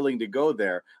if you're willing to go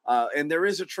there. And there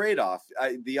is a trade-off.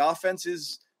 The offense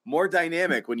is more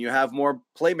dynamic when you have more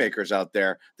playmakers out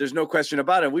there. There's no question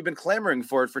about it. We've been clamoring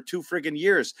for it for 2 friggin'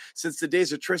 years, since the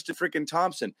days of Tristan friggin'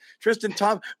 Thompson.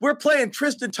 We're playing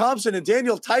Tristan Thompson and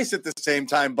Daniel Tice at the same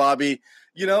time, Bobby.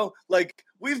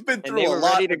 We've been through a lot. And they were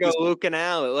ready to go Luke and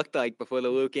Al, it looked like, before the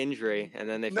Luke injury, and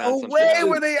then they found no way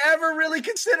were they ever really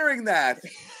considering that.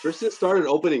 Tristan started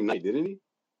opening night, didn't he?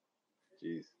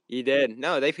 Jeez. He did.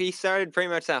 No, he started pretty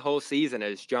much that whole season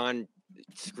as John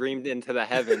screamed into the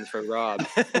heavens for Rob.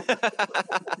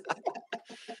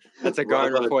 That's a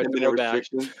guard report throwback.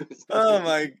 Oh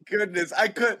my goodness. I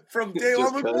could from day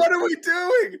one. What are we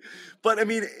doing? But I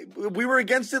mean, we were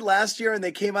against it last year and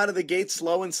they came out of the gate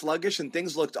slow and sluggish and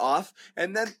things looked off.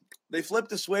 And then they flipped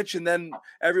the switch and then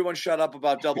everyone shut up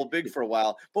about double big for a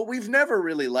while. But we've never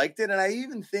really liked it. And I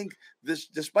even think this,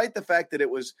 despite the fact that it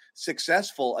was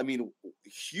successful, I mean,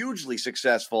 hugely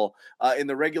successful in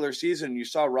the regular season, you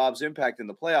saw Rob's impact in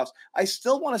the playoffs. I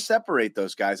still want to separate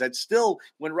those guys.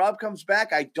 When Rob comes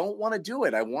back, I don't want to do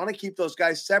it. I want to keep those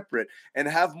guys separate and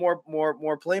have more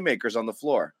playmakers on the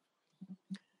floor.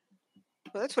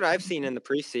 Well, that's what I've seen in the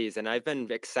preseason. I've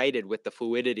been excited with the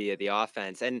fluidity of the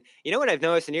offense. And you know what I've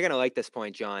noticed, and you're going to like this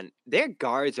point, John, their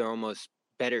guards are almost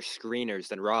better screeners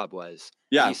than Rob was.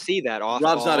 Yeah. You see that off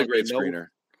Rob's ball. Not a great screener.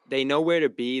 They know where to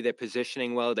be. They're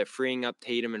positioning well. They're freeing up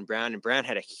Tatum and Brown. And Brown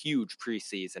had a huge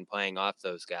preseason playing off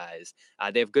those guys.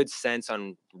 They have good sense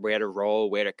on where to roll,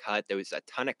 where to cut. There was a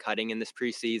ton of cutting in this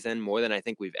preseason, more than I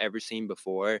think we've ever seen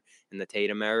before in the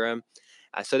Tatum era.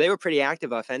 So they were pretty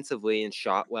active offensively and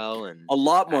shot well, and a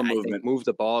lot more movement. Moved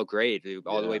the ball great,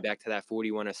 all the way back to that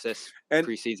 41 assists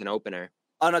preseason opener.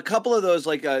 On a couple of those,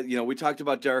 we talked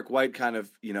about Derek White kind of,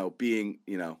 being,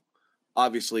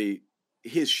 obviously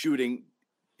his shooting,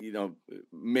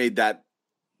 made that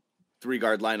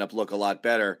 3-guard lineup look a lot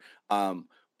better.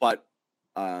 But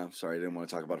sorry, I didn't want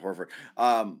to talk about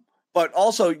Horford. But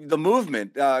also the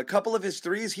movement, a couple of his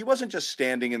threes, he wasn't just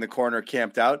standing in the corner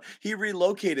camped out. He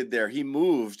relocated there. He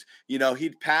moved.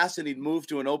 He'd pass and he'd move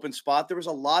to an open spot. There was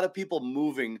a lot of people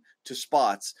moving to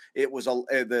spots. It was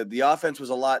the offense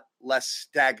was a lot less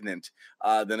stagnant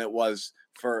than it was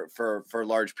for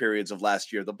large periods of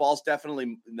last year. The ball's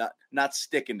definitely not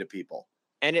sticking to people.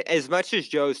 And as much as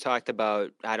Joe's talked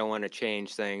about, I don't want to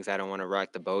change things, I don't want to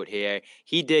rock the boat here,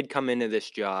 he did come into this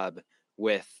job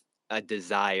with a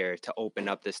desire to open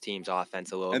up this team's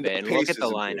offense a little bit and look at the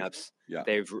lineups. Yeah.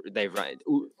 They've run.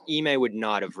 Ime would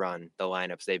not have run the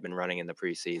lineups they've been running in the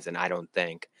preseason, I don't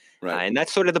think. Right. And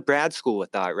that's sort of the Brad school of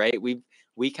thought, right?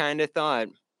 We kind of thought,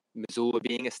 Missoula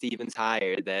being a Stevens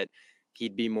hire, that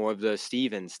he'd be more of the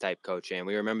Stevens type coach. And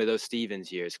we remember those Stevens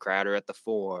years, Crowder at the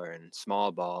 4 and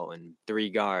small ball and 3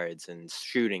 guards and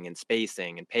shooting and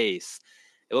spacing and pace.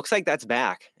 It looks like that's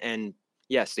back. And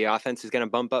yes, the offense is going to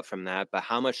bump up from that, but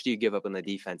how much do you give up on the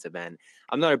defensive end?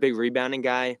 I'm not a big rebounding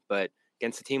guy, but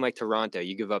against a team like Toronto,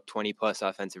 you give up 20-plus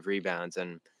offensive rebounds,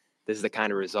 and this is the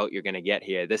kind of result you're going to get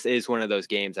here. This is one of those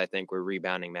games, I think, where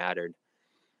rebounding mattered.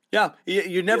 Yeah,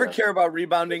 you never care about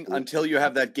rebounding until you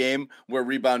have that game where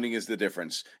rebounding is the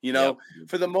difference.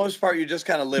 For the most part, you just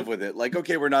kind of live with it. Like,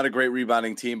 okay, we're not a great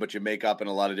rebounding team, but you make up in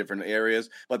a lot of different areas.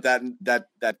 But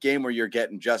that game where you're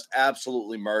getting just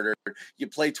absolutely murdered, you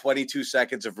play 22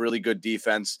 seconds of really good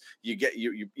defense. You get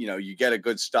you get a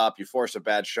good stop, you force a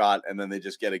bad shot, and then they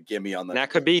just get a gimme on the. And that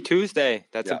could be Tuesday.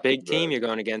 That's a big team you're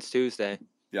going against Tuesday.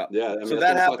 Yeah, yeah. I mean, so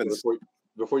that happens.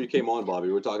 Before you came on, Bobby,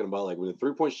 we were talking about when the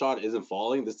 3-point shot isn't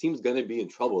falling, this team's gonna be in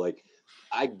trouble. Like,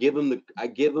 I give them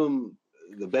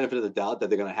the benefit of the doubt that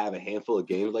they're gonna have a handful of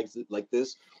games like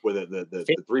this where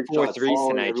the 3 shots fall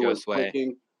tonight,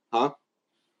 Josue. Huh?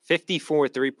 54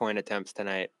 3-point attempts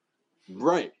tonight.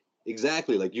 Right.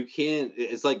 Exactly. Like, you can't.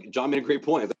 It's like John made a great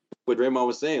point. what Draymond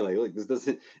was saying. Like, look, this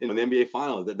doesn't in the NBA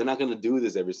Finals. They're not going to do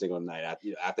this every single night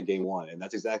after game one, and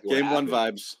that's exactly what Game one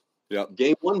happened. vibes. Yep.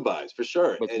 Game one vibes for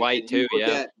sure. With and White you too, yeah.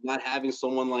 forget not having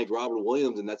someone like Robert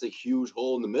Williams, and that's a huge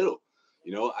hole in the middle.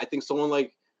 I think someone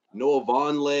like Noah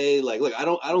Vonleh, like, look, I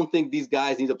don't think these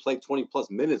guys need to play 20 plus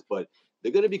minutes, but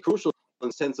they're going to be crucial in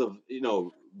the sense of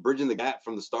bridging the gap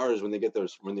from the starters when they get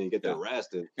their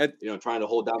rest and trying to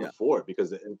hold down the fort,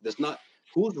 because there's not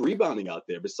who's rebounding out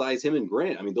there besides him and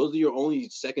Grant. I mean, those are your only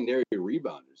secondary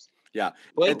rebounders. Yeah,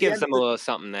 Blake gives them a little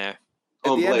something there.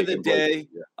 At the end of the day,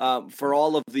 for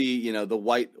all of the the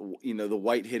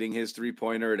White hitting his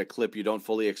 3-pointer at a clip you don't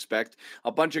fully expect,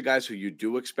 a bunch of guys who you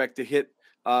do expect to hit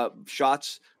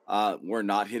shots were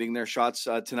not hitting their shots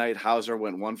tonight. Hauser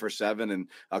went 1 for 7, and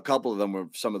a couple of them were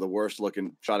some of the worst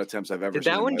looking shot attempts I've ever seen.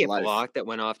 Did that one get life. blocked that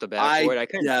went off the backboard? I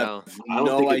couldn't tell. I don't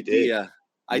no idea.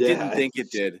 I didn't think it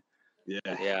did.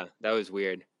 Yeah, that was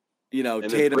weird.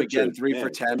 Tatum again 3 for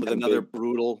 10 with another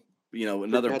brutal.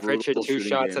 Another Pritchard 2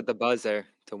 shots game at the buzzer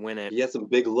to win it. He had some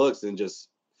big looks and just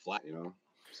flat,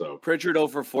 So Pritchard 0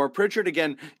 for 4. Pritchard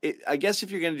again. I guess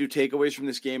if you're going to do takeaways from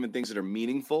this game and things that are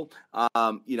meaningful,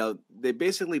 they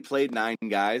basically played 9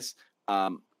 guys.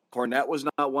 Cornette was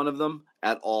not one of them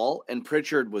at all, and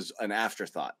Pritchard was an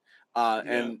afterthought.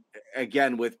 And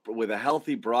again, with a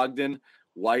healthy Brogdon,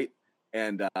 White,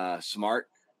 and Smart,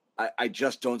 I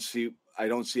just don't see. I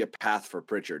don't see a path for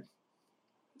Pritchard.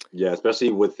 Yeah,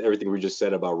 especially with everything we just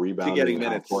said about rebounding, getting and how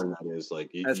minutes. important that is.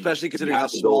 Like, especially considering how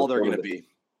small they're going to be.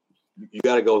 You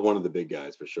got to go with one of the big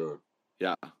guys for sure.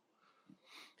 Yeah.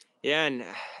 Yeah, and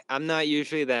I'm not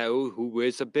usually that, who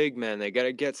is a big man? They got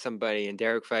to get somebody, and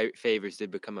Derek Favors did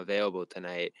become available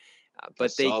tonight.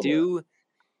 But they do. That.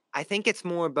 I think it's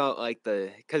more about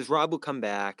because Rob will come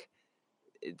back.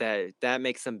 That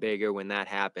makes them bigger when that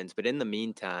happens. But in the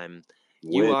meantime,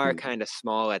 you are kind of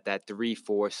small at that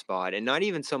 3-4 spot, and not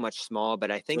even so much small, but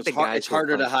I think the guys. It's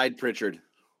harder to hide Pritchard.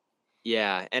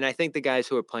 Yeah, and I think the guys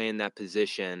who are playing that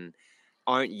position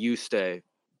aren't used to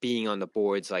being on the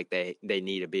boards like they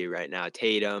need to be right now.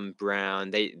 Tatum, Brown,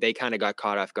 they kind of got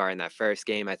caught off guard in that first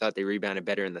game. I thought they rebounded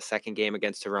better in the second game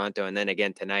against Toronto, and then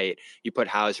again tonight, you put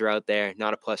Hauser out there,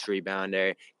 not a plus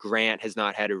rebounder. Grant has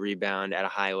not had a rebound at a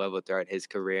high level throughout his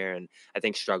career, and I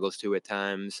think struggles to at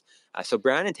times. So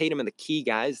Brown and Tatum are the key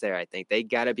guys there. I think they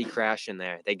got to be crashing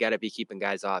there. They got to be keeping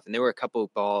guys off. And there were a couple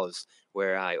of balls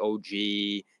where OG,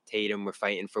 Tatum were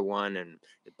fighting for one, and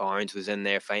Barnes was in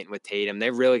there fighting with Tatum.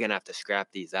 They're really going to have to scrap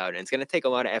these out. And it's going to take a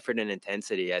lot of effort and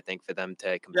intensity, I think, for them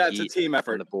to compete. Yeah, it's a team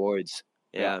effort on the boards.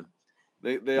 Yeah.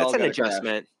 They That's an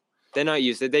adjustment. Crash. They're not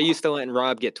used to it. They're used to letting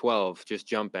Rob get 12, just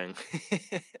jumping.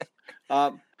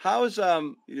 How is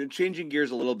changing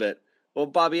gears a little bit? Well,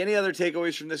 Bobby, any other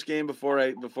takeaways from this game before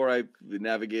I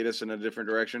navigate us in a different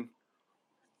direction?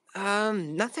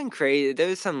 Nothing crazy. There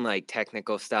was some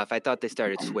technical stuff. I thought they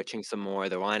started switching some more.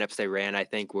 The lineups they ran, I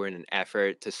think, were in an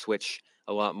effort to switch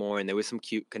a lot more, and there was some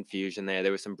cute confusion there.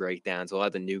 There was some breakdowns. A lot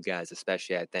of the new guys,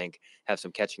 especially, I think, have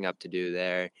some catching up to do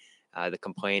there. The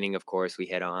complaining, of course, we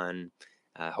hit on.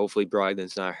 Hopefully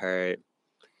Brogdon's not hurt.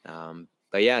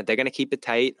 But yeah, they're gonna keep it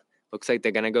tight. Looks like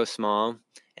they're gonna go small.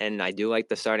 And I do like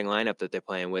the starting lineup that they're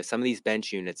playing with. Some of these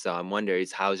bench units, though, I'm wondering,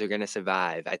 is Hauser going to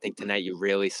survive? I think tonight you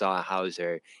really saw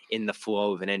Hauser in the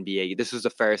flow of an NBA. This was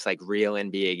the first real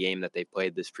NBA game that they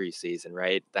played this preseason,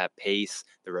 right? That pace,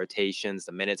 the rotations,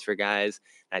 the minutes for guys.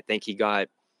 I think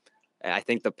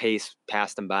the pace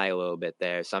passed him by a little bit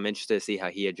there. So I'm interested to see how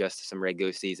he adjusts to some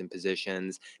regular season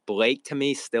positions. Blake, to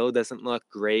me, still doesn't look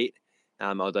great.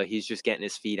 Although he's just getting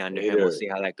his feet under him. We'll see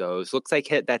how that goes. Looks like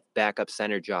that backup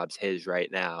center job's his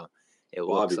right now. It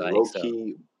looks like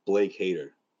low-key Blake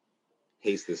hater.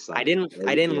 Hates this signing.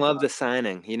 I didn't love the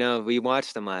signing. We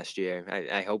watched them last year.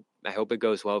 I hope it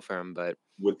goes well for him. But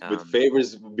with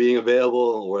Favors being available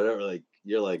or whatever,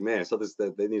 you're like, man, so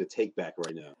that they need a take back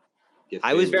right now.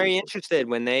 I was very interested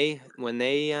when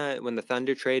the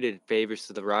Thunder traded Favors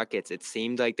to the Rockets. It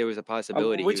seemed like there was a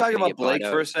possibility. Are we talking about Blake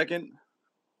for a second?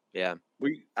 Yeah.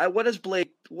 What is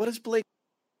Blake?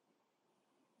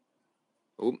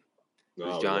 Oop. It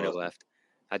was John who left.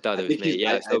 I thought it was me.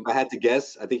 Yeah. If I had to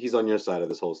guess, I think he's on your side of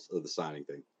this whole the signing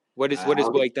thing. What has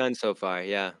Blake done so far?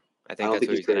 Yeah. I think that's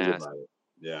what he's going to ask.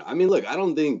 Yeah. I mean, look, I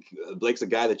don't think Blake's a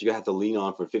guy that you have to lean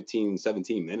on for 15,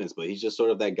 17 minutes, but he's just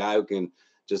sort of that guy who can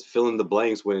just fill in the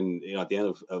blanks when, at the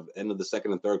end of the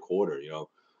second and third quarter,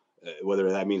 whether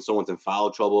that means someone's in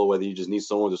foul trouble, whether you just need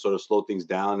someone to sort of slow things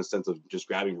down in the sense of just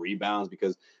grabbing rebounds,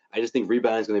 because I just think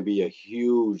rebounding is going to be a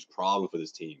huge problem for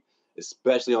this team,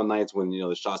 especially on nights when,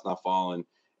 the shot's not falling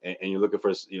and you're looking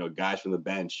for, guys from the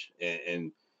bench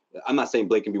and I'm not saying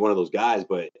Blake can be one of those guys,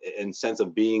 but in sense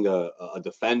of being a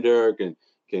defender, can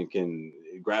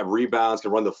grab rebounds,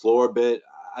 can run the floor a bit.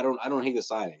 I don't hate the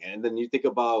signing. And then you think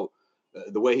about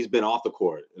the way he's been off the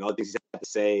court and all the things he's had to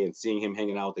say, and seeing him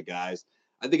hanging out with the guys.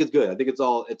 I think it's good. I think it's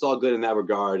all good in that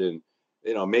regard. And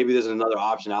maybe there's another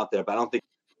option out there, but I don't think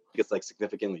it's like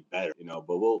significantly better.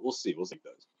 But we'll see. We'll see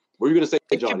what it does. What are you going to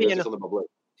say, John? You something about Blake?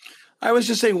 I was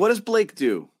just saying, what does Blake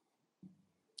do?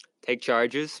 Take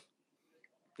charges.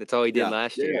 That's all he did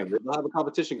last year. Yeah, they'll have a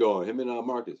competition going. Him and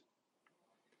Marcus.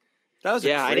 That was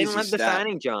I didn't love the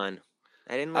signing, John.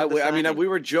 I didn't love the signing. I mean, we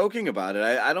were joking about it.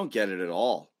 I don't get it at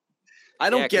all. I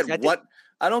don't get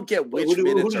which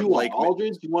minutes are Blake.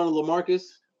 Aldridge? You want a LaMarcus?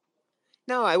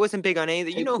 No, I wasn't big on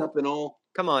anything.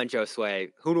 Come on,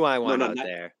 Josue. Who do I want out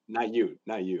there? Not you.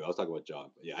 I was talking about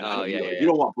John. Yeah, You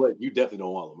don't want Blake. You definitely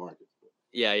don't want LaMarcus.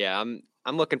 Yeah.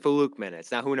 I'm looking for Luke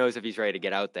minutes. Now, who knows if he's ready to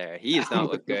get out there? He does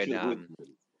not look good.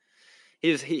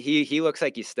 He looks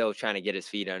like he's still trying to get his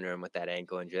feet under him with that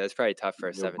ankle injury. That's probably tough for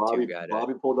a 7'2" guy.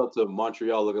 Bobby pulled up to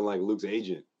Montreal looking like Luke's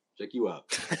agent. Check you out.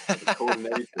 Code and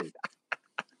everything.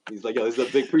 He's like, yo, this is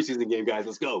a big preseason game, guys.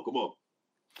 Let's go.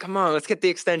 Come on, let's get the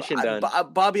extension done.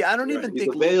 Bobby, I don't even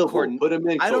think Luke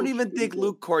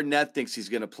Cornett thinks he's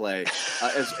going to play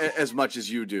as much as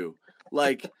you do.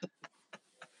 Like,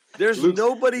 there's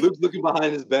nobody. Luke's looking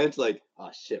behind his bench like, oh,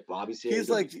 shit, Bobby's here. He's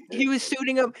like, he was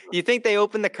suiting up. You think they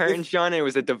opened the curtains, John, and it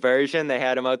was a diversion? They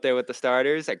had him out there with the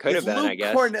starters? It could have been, I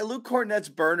guess. Luke Cornett's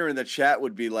burner in the chat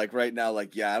would be like right now,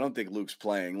 like, yeah, I don't think Luke's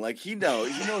playing. Like, he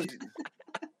knows.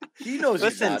 He knows.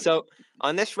 Listen, so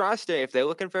on this roster, if they're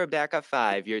looking for a backup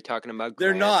five, you're talking about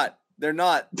Grant. They're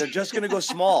not. They're just going to go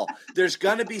small. There's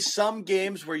going to be some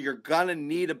games where you're going to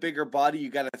need a bigger body. You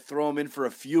got to throw him in for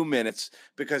a few minutes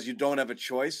because you don't have a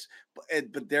choice.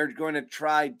 But they're going to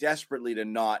try desperately to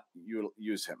not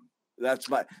use him. That's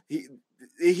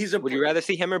he's a. Would you rather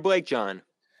see him or Blake, John?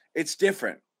 It's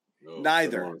different. No,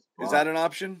 neither. Is that an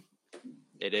option?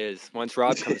 It is. Once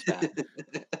Rob comes back.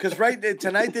 Because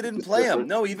tonight they didn't play him.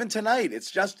 No, even tonight.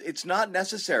 It's not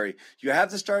necessary. You have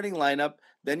the starting lineup.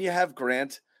 Then you have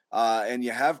Grant. And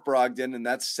you have Brogdon, and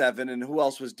that's 7. And who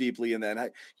else was deeply in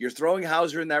that? You're throwing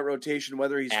Hauser in that rotation,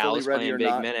 whether he's fully ready or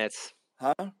not. Big minutes.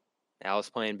 Huh?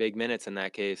 Al's playing big minutes in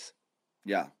that case.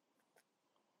 Yeah.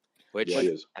 Which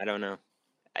I don't know.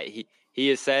 He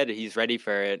has said he's ready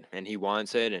for it, and he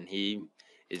wants it, and he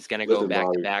is going to go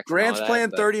back to back. Grant's playing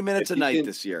 30 minutes a night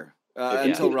this year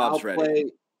until Rob's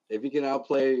ready. If he can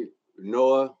outplay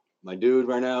Noah, my dude,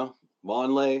 right now,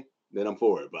 Vonleh, then I'm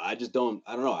for it. But I just don't.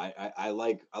 I don't know. I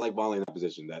like Vonleh in that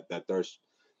position. That thirst.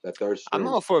 I'm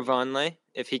all for Vonleh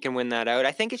if he can win that out.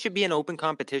 I think it should be an open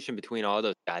competition between all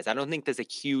those guys. I don't think there's a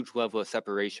huge level of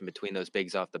separation between those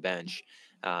bigs off the bench,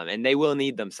 and they will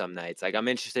need them some nights. Like, I'm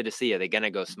interested to see, are they going to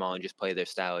go small and just play their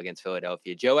style against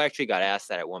Philadelphia? Joe actually got asked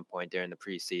that at one point during the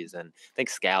preseason. I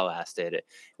think Scal asked it,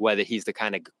 whether he's the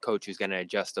kind of coach who's going to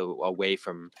adjust away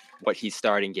from what he's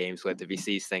starting games with if he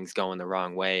sees things going the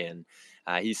wrong way, and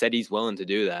he said he's willing to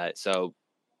do that. So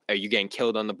are you getting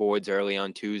killed on the boards early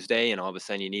on Tuesday and all of a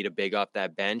sudden you need a big off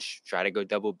that bench, try to go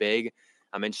double big?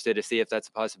 I'm interested to see if that's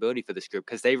a possibility for this group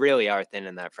because they really are thin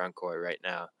in that front court right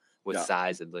now with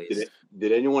size at least.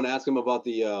 Did anyone ask him about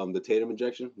the Tatum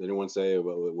injection? Did anyone say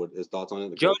what his thoughts on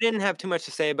it? Joe didn't have too much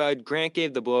to say about it. Grant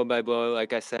gave the blow-by-blow,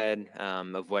 like I said,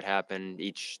 of what happened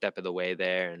each step of the way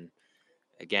there. And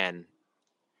again,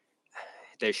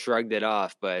 they shrugged it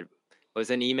off, but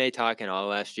wasn't Ime talking all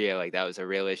last year like that was a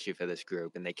real issue for this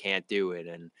group and they can't do it?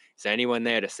 And is there anyone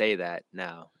there to say that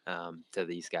now to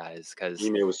these guys? Because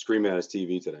Ime was screaming at his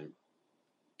TV today.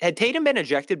 Had Tatum been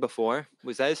ejected before?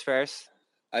 Was that his first?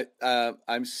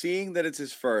 I'm seeing that it's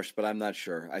his first, but I'm not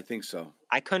sure. I think so.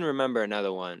 I couldn't remember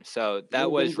another one. So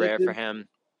that was rare for him.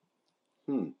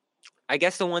 I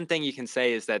guess the one thing you can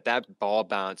say is that ball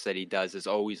bounce that he does has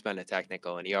always been a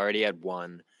technical, and he already had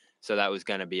one. So that was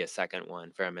going to be a second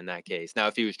one for him in that case. Now,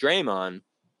 if he was Draymond,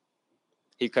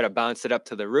 he could have bounced it up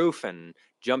to the roof and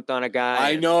jumped on a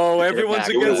guy. I know. Everyone's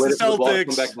against the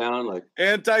Celtics. Back down, like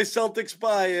anti-Celtics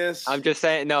bias. I'm just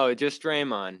saying, no, just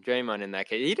Draymond. Draymond in that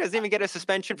case. He doesn't even get a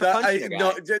suspension for punching a guy.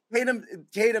 No,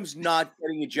 Tatum's not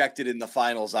getting ejected in the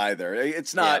finals either.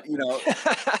 It's not,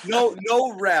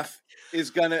 no ref is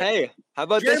going to. Hey, how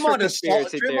about Draymond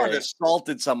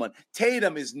assaulted someone.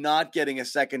 Tatum is not getting a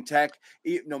second tech,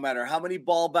 no matter how many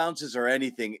ball bounces or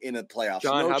anything in a playoffs.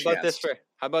 John, how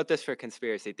about this for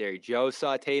conspiracy theory? Joe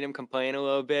saw Tatum complain a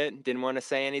little bit, didn't want to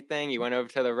say anything. He went over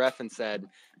to the ref and said,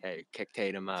 "Hey, kick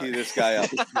Tatum out. Tee this guy up."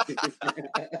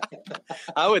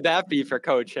 How would that be for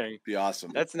coaching? Be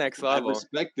awesome. That's next level. I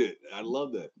respect it. I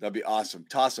love that. That'd be awesome.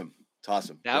 Toss him.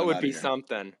 That would be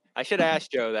something. I should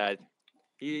ask Joe that.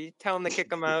 You tell him to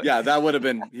kick him out. Yeah, that would have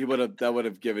been. That would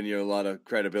have given you a lot of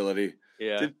credibility.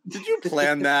 Yeah. Did you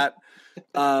plan that?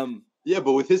 Yeah,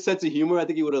 but with his sense of humor, I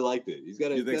think he would have liked it. You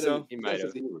think so? He might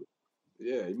have.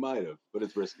 Yeah, he might have, but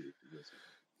it's risky.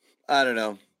 I don't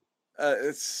know.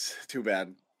 It's too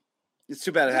bad. It's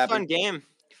too bad it happened.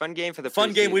 Fun game for the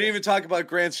fun game. preseason. We didn't even talk about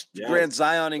Grant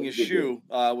Zioning his shoe,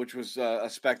 which was a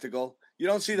spectacle. You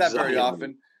don't see that very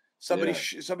often.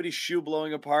 Somebody's shoe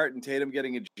blowing apart and Tatum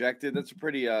getting ejected. That's a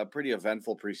pretty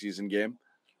eventful preseason game.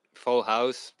 Full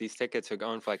house. These tickets are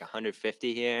going for like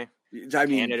 150 here. I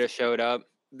mean, Canada showed up.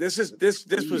 This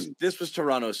was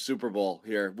Toronto's Super Bowl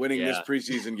here, winning this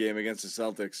preseason game against the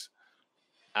Celtics.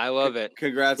 I love it.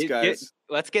 Congrats, guys.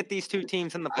 Let's get these two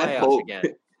teams in the playoffs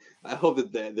again. I hope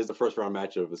that there's a first round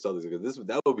matchup with the Celtics because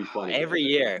that would be funny. Every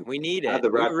year. We need it. We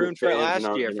were rooting for it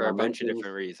last year for a bunch of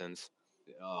different reasons.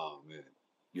 Oh, man.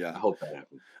 Yeah. I hope that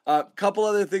happens. A couple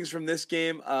other things from this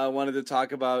game I wanted to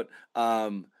talk about.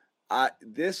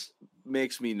 This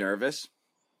makes me nervous.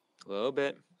 A little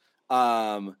bit.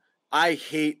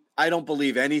 I don't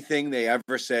believe anything they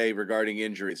ever say regarding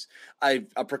injuries. A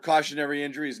precautionary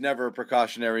injury is never a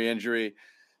precautionary injury.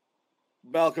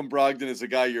 Malcolm Brogdon is a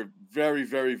guy you're very,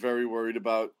 very, very worried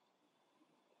about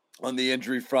on the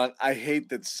injury front. I hate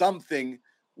that something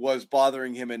was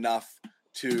bothering him enough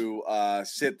to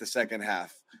sit the second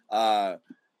half.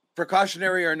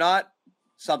 Precautionary or not,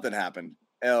 something happened.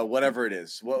 Whatever it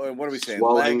is. What are we saying?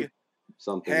 Swelling, leg,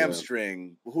 something,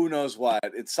 hamstring, who knows what.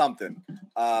 It's something.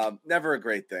 Never a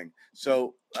great thing.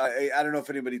 So I don't know if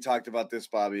anybody talked about this,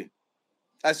 Bobby.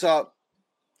 I saw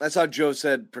Joe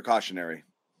said precautionary.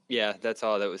 Yeah, that's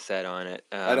all that was said on it.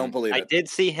 I don't believe it. I did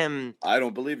see him. I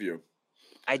don't believe you.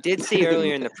 I did see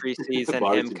earlier in the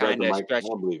preseason him kind of stretch.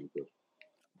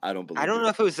 I don't believe I don't know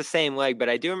if it was the same leg, but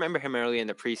I do remember him early in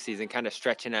the preseason kind of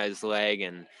stretching out his leg,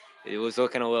 and it was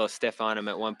looking a little stiff on him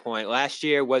at one point. Last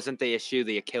year wasn't the issue,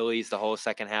 the Achilles, the whole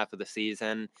second half of the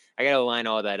season. I got to line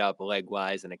all that up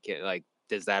leg-wise, and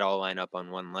does that all line up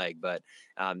on one leg? But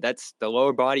that's the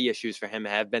lower body issues for him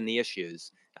have been the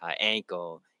issues.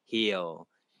 Ankle, heel,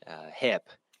 hip.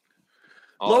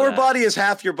 Lower body is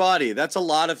half your body. That's a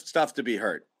lot of stuff to be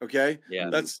hurt. Okay.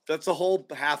 Yeah. That's a whole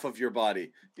half of your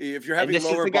body. If you're having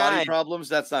lower body problems,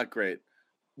 that's not great.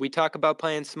 We talk about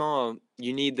playing small.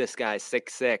 You need this guy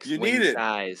 6'6", you wing need it.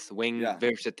 size,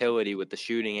 versatility with the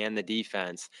shooting and the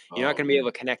defense. You're not going to be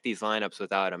able to connect these lineups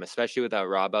without him, especially without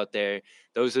Rob out there.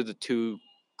 Those are the two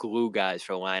glue guys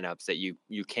for lineups that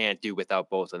you can't do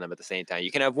without both of them at the same time.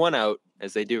 You can have one out,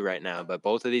 as they do right now, but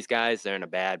both of these guys, they're in a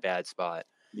bad spot.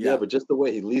 Yeah, but just the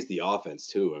way he leads the offense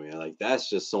too. I mean, that's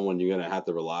just someone you're gonna have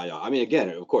to rely on. I mean, again,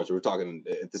 of course, we're talking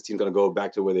if this team's gonna go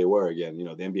back to where they were again. The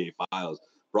NBA Finals.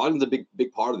 Brogdon's a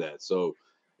big part of that. So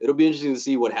it'll be interesting to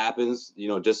see what happens.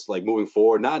 Just like moving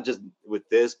forward, not just with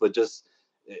this, but just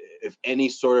if any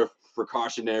sort of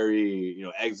precautionary,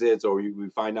 exits, or we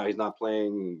find out he's not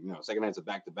playing, second nights of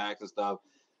back-to-backs and stuff.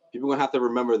 People are gonna have to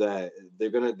remember that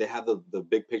they have the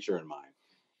big picture in mind.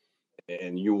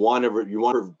 And you want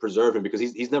to preserve him because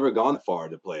he's never gone far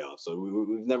in the playoffs. So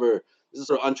we've never. This is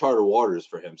sort of uncharted waters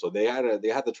for him. So they had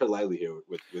to tread lightly here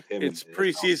with him. It's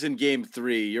preseason game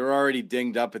 3. You're already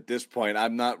dinged up at this point.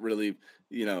 I'm not really,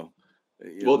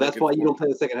 Well, that's why you don't play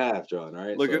the second half, John. All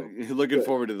right. Looking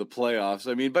forward to the playoffs.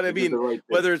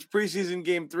 Whether it's preseason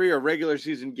game 3 or regular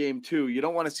season game 2, you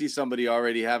don't want to see somebody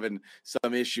already having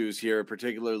some issues here,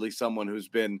 particularly someone who's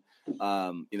been,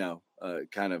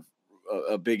 kind of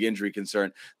a big injury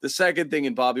concern. The second thing,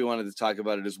 and Bobby wanted to talk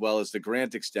about it as well, is the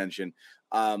Grant extension.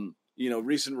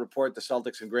 Recent report, the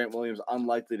Celtics and Grant Williams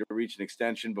unlikely to reach an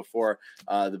extension before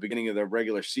the beginning of the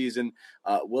regular season.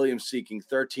 Williams seeking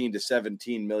 13 to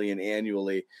 17 million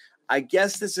annually. I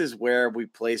guess this is where we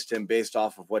placed him based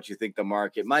off of what you think the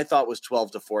market. My thought was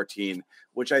 12 to 14,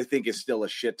 which I think is still a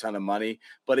shit ton of money.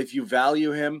 But if you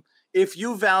value him,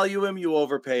 you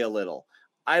overpay a little.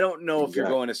 I don't know if you're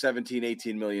going to 17,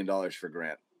 18 million dollars for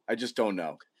Grant. I just don't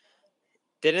know.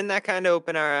 Didn't that kind of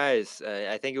open our eyes?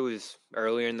 I think it was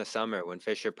earlier in the summer when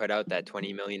Fisher put out that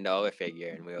 $20 million figure,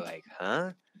 and we were like,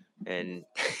 huh? And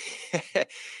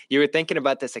you were thinking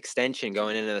about this extension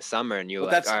going into the summer, and you were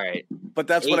like, all right. But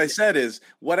that's what I said is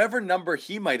whatever number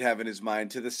he might have in his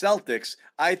mind to the Celtics,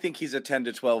 I think he's a $10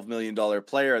 to $12 million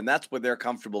player, and that's where they're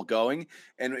comfortable going.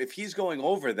 And if he's going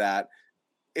over that,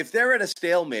 if they're at a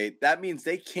stalemate, that means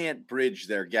they can't bridge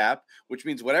their gap, which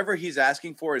means whatever he's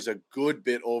asking for is a good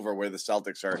bit over where the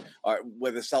Celtics are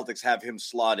where the Celtics have him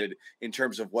slotted in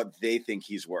terms of what they think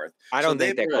he's worth. I don't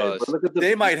think they're close.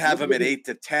 They might have him at 8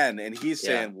 to 10, and he's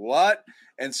saying what?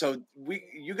 And so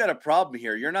you got a problem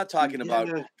here. You're not talking about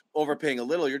overpaying a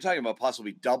little. You're talking about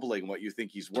possibly doubling what you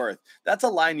think he's worth. That's a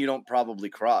line you don't probably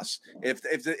cross.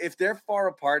 If they're far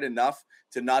apart enough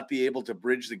to not be able to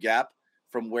bridge the gap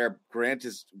from where Grant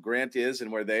is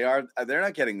and where they are, they're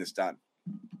not getting this done.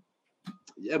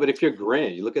 Yeah, but if you're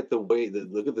Grant, you look at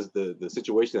the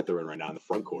situation that they're in right now in the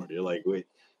front court. You're like, wait,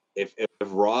 if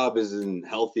Rob isn't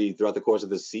healthy throughout the course of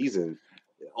this season,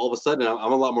 all of a sudden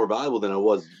I'm a lot more valuable than I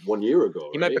was 1 year ago.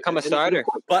 He might become a starter.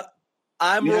 But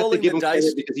I'm you rolling have to give the him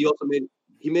dice credit because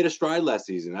he made a stride last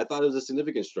season. I thought it was a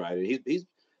significant stride. He's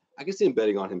I can see him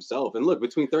betting on himself. And look,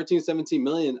 between 13, 17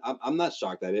 million, I'm not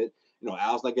shocked at it.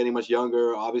 Al's not getting much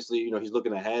younger. Obviously, he's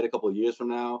looking ahead a couple of years from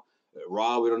now.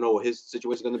 Rob, we don't know what his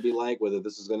situation is going to be like, whether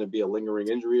this is going to be a lingering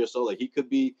injury or so. Like, he could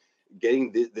be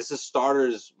getting this is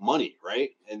starters money,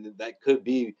 right? And that could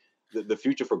be the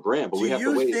future for Grant. But we have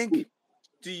to wait.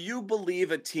 Do you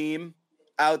believe a team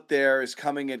out there is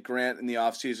coming at Grant in the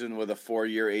offseason with a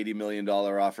 4-year, $80 million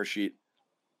offer sheet?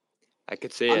 I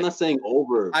could see it. I'm not saying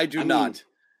over. I not.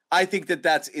 I think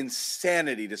that's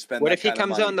insanity to spend. What if he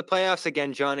comes out in the playoffs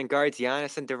again, John, and guards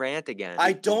Giannis and Durant again?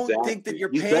 I don't think that you're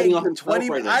paying $20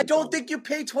 million. I don't think you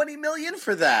pay $20 million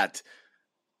for that.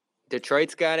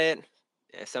 Detroit's got it.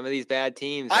 Some of these bad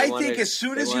teams. I think as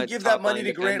soon as you give that money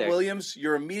to Grant Williams,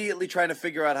 you're immediately trying to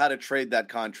figure out how to trade that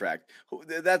contract.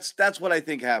 That's what I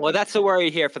think happened. Well, that's the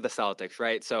worry here for the Celtics,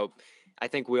 right? So I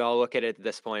think we all look at it at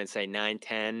this point and say 9,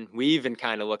 10. We even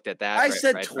kind of looked at that. I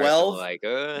said 12, like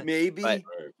maybe.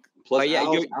 Plus,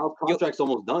 Al's contract's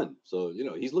almost done, so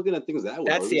he's looking at things that way.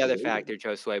 That's the other factor,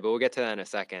 Josue. But we'll get to that in a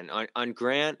second. On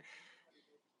Grant,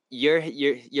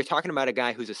 you're talking about a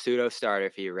guy who's a pseudo starter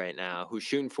for you right now, who's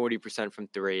shooting 40% from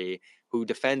three, who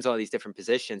defends all these different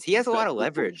positions. He has a lot of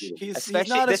leverage. He's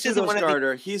not a pseudo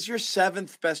starter. He's your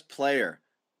 7th best player.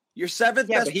 Your 7th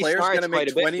best player is going to make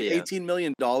 $18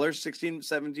 million, $16,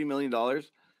 $17 million.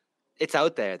 It's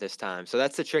out there this time. So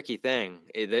that's the tricky thing.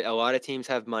 A lot of teams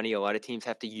have money. A lot of teams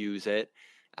have to use it.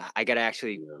 I got to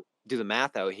actually do the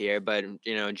math out here. But,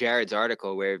 Jared's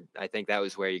article, where I think that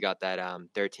was where you got that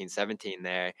 13, 17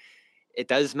 there, it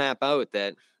does map out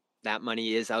that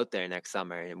money is out there next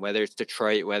summer. And whether it's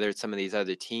Detroit, whether it's some of these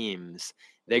other teams,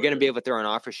 they're going to be able to throw an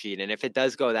offer sheet. And if it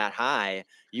does go that high,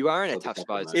 you are in a tough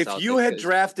spot. If you had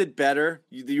drafted better,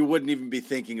 you wouldn't even be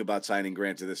thinking about signing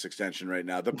Grant to this extension right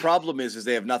now. The problem is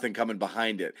they have nothing coming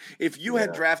behind it. If you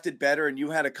had drafted better and you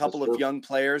had a couple of young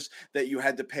players that you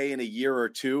had to pay in a year or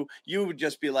two, you would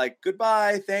just be like,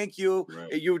 goodbye, thank you.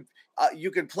 Right.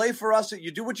 You can play for us.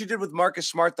 You do what you did with Marcus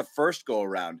Smart the first go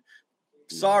around.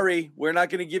 Sorry, we're not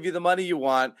going to give you the money you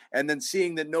want. And then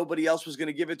seeing that nobody else was going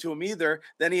to give it to him either,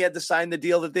 then he had to sign the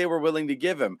deal that they were willing to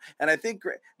give him. And I think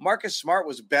Marcus Smart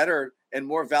was better and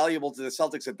more valuable to the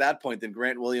Celtics at that point than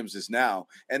Grant Williams is now.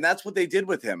 And that's what they did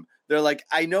with him. They're like,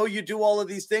 I know you do all of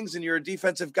these things and you're a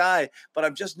defensive guy, but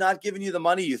I'm just not giving you the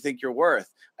money you think you're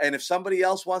worth. And if somebody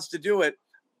else wants to do it,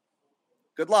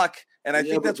 good luck. And I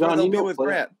think that's what they'll do with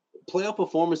Grant. Playoff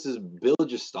performances build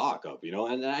your stock up,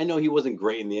 and I know he wasn't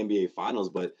great in the NBA Finals,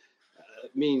 but I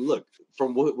mean, look,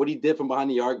 from what he did from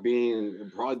behind the arc,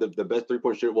 being probably the best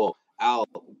 3-point shooter. Well, Al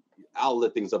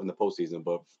lit things up in the postseason,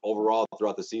 but overall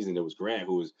throughout the season, it was Grant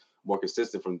who was more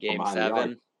consistent from behind the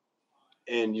arc.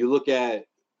 And you look at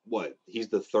he's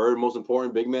the 3rd most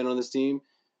important big man on this team.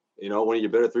 One of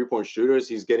your better 3-point shooters.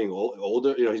 He's getting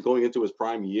older. He's going into his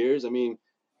prime years. I mean,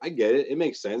 I get it. It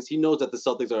makes sense. He knows that the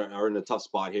Celtics are in a tough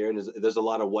spot here, and there's a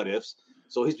lot of what ifs.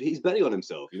 So he's betting on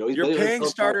himself. You're paying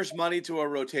starters money to a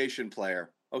rotation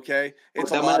player. Okay, it's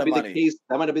a lot of money.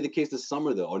 That might not be the case this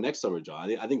summer though, or next summer,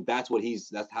 John. I think that's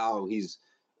how he's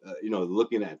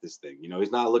looking at this thing.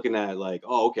 He's not looking at like,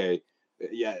 oh, okay,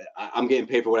 yeah, I'm getting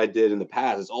paid for what I did in the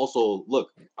past. It's also,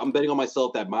 look, I'm betting on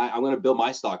myself that I'm going to build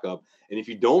my stock up, and if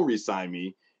you don't re-sign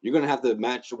me, you're going to have to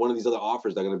match one of these other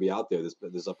offers that are going to be out there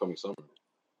this upcoming summer.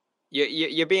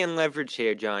 You're being leveraged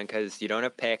here, John, because you don't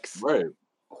have picks. Right.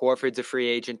 Horford's a free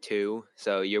agent too,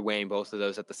 so you're weighing both of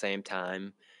those at the same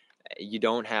time. You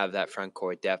don't have that front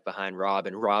court depth behind Rob,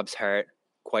 and Rob's hurt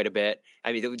quite a bit.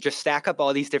 I mean, just stack up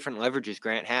all these different leverages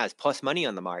Grant has, plus money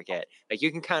on the market. Like,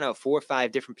 you can count out 4 or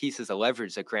 5 different pieces of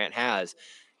leverage that Grant has.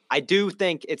 I do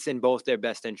think it's in both their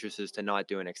best interests to not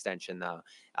do an extension, though.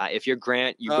 If you're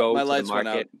Grant, you go to the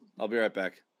market. I'll be right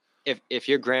back. If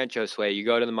you're Grant, Josue, you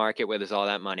go to the market where there's all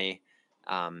that money.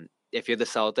 If you're the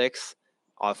Celtics,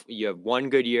 you have 1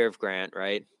 good year of Grant,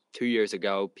 right? 2 years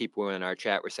ago, people in our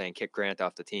chat were saying kick Grant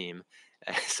off the team.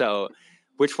 So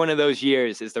which one of those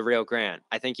years is the real Grant?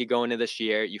 I think you go into this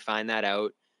year, you find that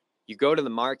out. You go to the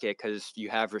market because you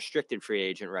have restricted free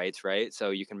agent rights, right? So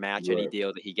you can match any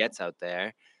deal that he gets out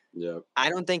there. Yeah. I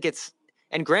don't think it's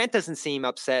And Grant doesn't seem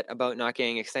upset about not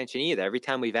getting an extension either. Every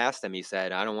time we've asked him, he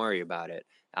said, "I don't worry about it."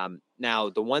 Now,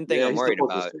 the one thing Yeah, I'm he's worried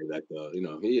supposed to about. say that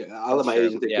though. I'll let That's my true.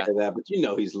 agent take Yeah. care of that, but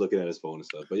he's looking at his phone and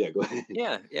stuff. But yeah, go ahead.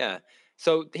 Yeah.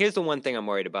 So here's the one thing I'm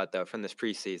worried about, though, from this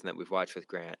preseason that we've watched with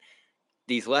Grant.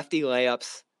 These lefty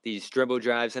layups, these dribble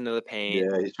drives into the paint,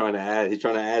 Yeah, he's trying to add the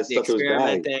stuff to his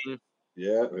bag. experimenting.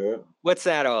 Yeah. What's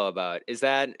that all about? Is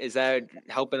that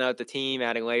helping out the team,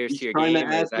 adding layers He's to your trying to game,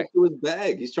 or add is that stuff to his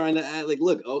bag. He's trying to add, like,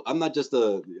 look, I'm not just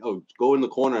go in the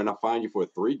corner and I'll find you for a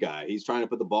 3 guy. He's trying to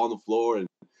put the ball on the floor and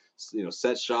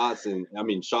set shots, and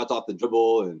shots off the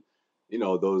dribble, and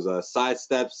those side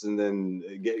steps, and then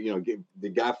get the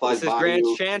guy flies this is by Grant's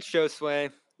you. chance,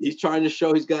 Josue? He's trying to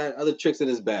show he's got other tricks in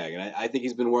his bag, and I think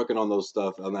he's been working on that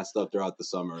stuff throughout the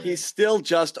summer. He's still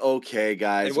just okay,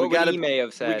 guys. And what would Ime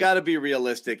have said? We got to be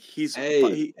realistic. He's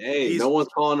no one's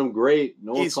calling him great.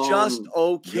 No one's calling just him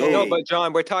okay. No, but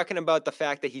John, we're talking about the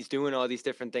fact that he's doing all these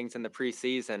different things in the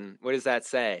preseason. What does that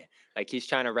say? Like, he's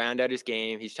trying to round out his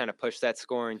game. He's trying to push that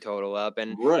scoring total up.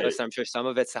 And Right. listen, I'm sure some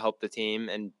of it's to help the team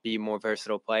and be a more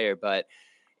versatile player. But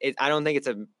I don't think it's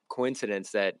a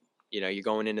coincidence that you're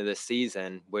going into this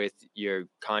season with your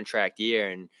contract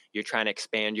year and you're trying to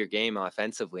expand your game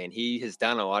offensively. And he has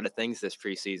done a lot of things this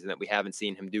preseason that we haven't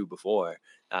seen him do before.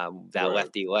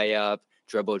 Lefty layup,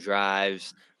 dribble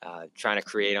drives, trying to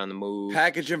create on the move.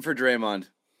 Package him for Draymond.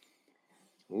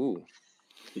 Ooh.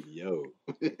 Yo.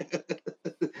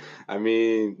 I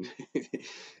mean,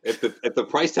 if the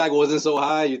price tag wasn't so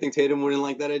high, you think Tatum wouldn't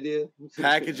like that idea?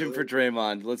 Package him for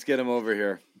Draymond. Let's get him over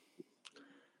here.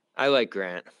 I like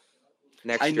Grant.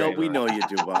 I know, we know you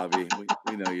do, Bobby.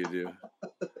 We know you do.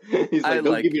 He's like,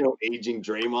 don't give me no aging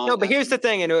Draymond. No, but here's the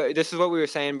thing, and this is what we were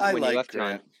saying when you left,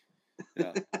 Grant.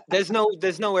 John. Yeah. There's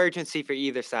no urgency for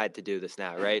either side to do this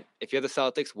now, right? If you're the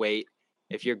Celtics, wait.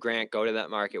 If you're Grant, go to that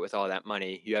market with all that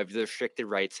money. You have the restricted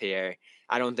rights here.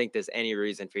 I don't think there's any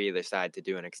reason for either side to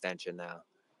do an extension now.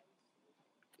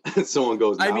 Someone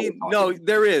goes. I mean, no,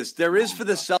 there is for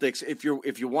the Celtics. If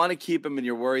you want to keep him and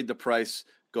you're worried the price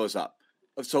goes up.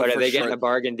 So but are they getting a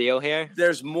bargain deal here?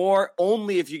 There's more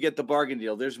only if you get the bargain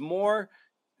deal. There's more.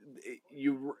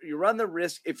 You run the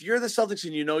risk if you're the Celtics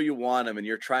and you want him and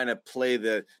you're trying to play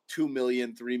the 2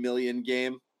 million, 3 million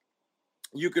game.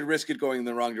 You could risk it going in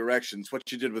the wrong direction. It's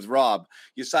what you did with Rob.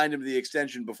 You signed him to the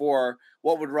extension before.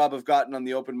 What would Rob have gotten on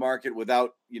the open market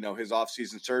without his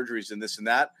offseason surgeries and this and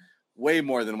that? Way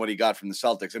more than what he got from the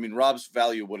Celtics. I mean, Rob's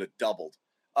value would have doubled.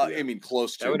 I mean,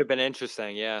 close to. That would have been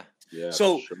interesting, yeah. Yeah.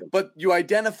 So, sure. But you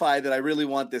identify that I really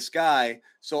want this guy,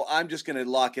 so I'm just going to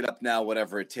lock it up now,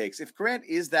 whatever it takes. If Grant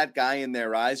is that guy in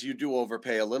their eyes, you do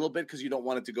overpay a little bit because you don't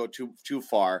want it to go too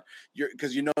far.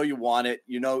 Because you want it.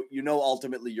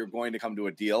 Ultimately you're going to come to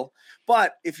a deal.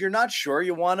 But if you're not sure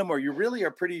you want him, or you really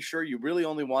are pretty sure you really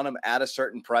only want him at a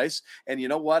certain price, and you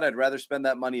know what, I'd rather spend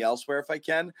that money elsewhere if I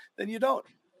can, then you don't.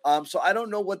 So I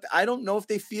don't know if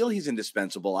they feel he's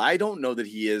indispensable. I don't know that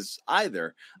he is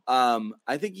either.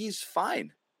 I think he's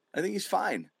fine.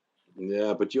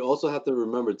 Yeah, but you also have to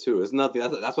remember too. It's nothing.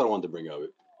 That's what I wanted to bring up.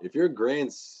 If you're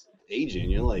Grant's agent,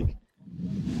 you're like,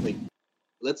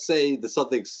 let's say the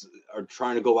Celtics are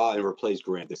trying to go out and replace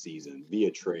Grant this season via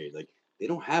trade. Like, they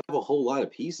don't have a whole lot of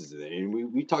pieces in it.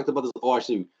 And we talked about this. Oh,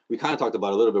 actually, we kind of talked about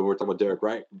it a little bit when we were talking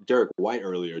about Derek White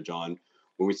earlier, John.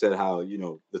 When we said how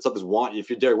the Celtics want, if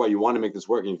you're Derek White, you want to make this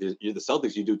work, and if you're the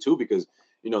Celtics, you do too, because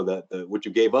the what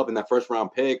you gave up in that first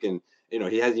round pick, and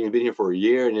he hasn't even been here for a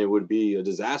year, and it would be a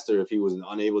disaster if he was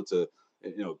unable to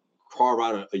carve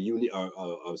out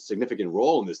a significant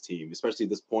role in this team, especially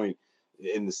at this point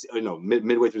in this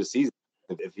midway through the season.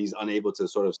 If he's unable to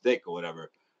sort of stick or whatever,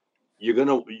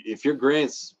 if you're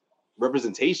Grant's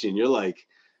representation, you're like,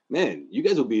 man, you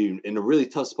guys will be in a really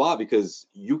tough spot because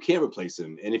you can't replace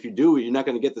him. And if you do, you're not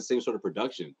going to get the same sort of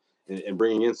production. And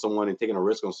bringing in someone and taking a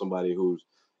risk on somebody who's,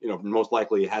 most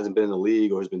likely hasn't been in the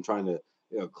league or has been trying to,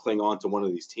 cling on to one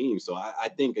of these teams. So I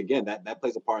think, again, that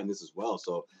plays a part in this as well.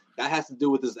 So that has to do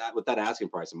with that asking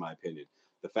price, in my opinion.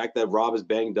 The fact that Rob is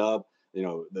banged up,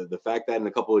 the fact that in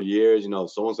a couple of years,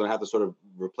 someone's going to have to sort of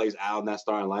replace Al in that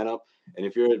starting lineup. And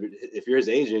if you're his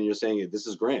agent, you're saying this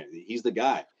is Grant. He's the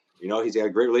guy. He's got a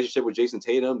great relationship with Jason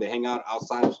Tatum. They hang out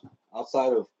outside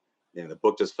of. Yeah, the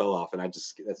book just fell off, and that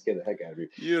scared the heck out of me.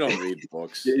 You don't read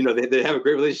books. They have a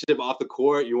great relationship off the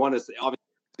court. You want to obviously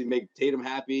make Tatum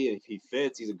happy, and if he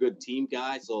fits, he's a good team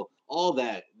guy. So all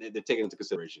that they're taking into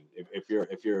consideration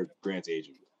if you're Grant's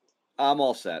agent. I'm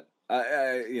all set.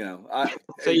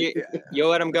 So you'll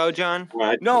let him go, John?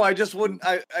 No, I just wouldn't.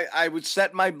 I would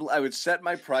set my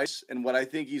price and what I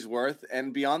think he's worth,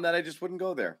 and beyond that, I just wouldn't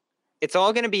go there. It's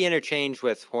all going to be interchanged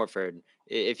with Horford.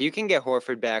 If you can get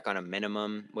Horford back on a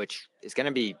minimum, which is going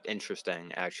to be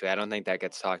interesting, actually, I don't think that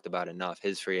gets talked about enough,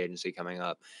 his free agency coming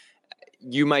up,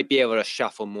 you might be able to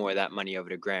shuffle more of that money over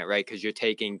to Grant, right? Because you're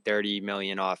taking $30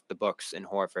 million off the books in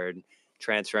Horford,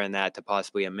 transferring that to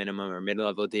possibly a minimum or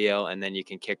mid-level deal, and then you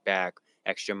can kick back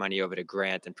extra money over to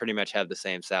Grant and pretty much have the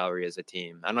same salary as a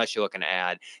team, unless you're looking to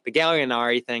add. The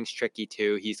Gallinari thing's tricky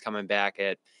too. He's coming back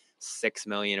at $6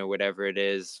 million or whatever it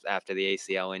is after the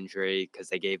ACL injury because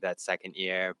they gave that second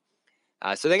year.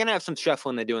 So they're going to have some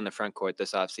shuffling to do in the front court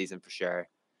this offseason for sure.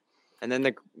 And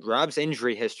then Rob's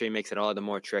injury history makes it all the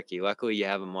more tricky. Luckily, you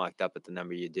have him locked up at the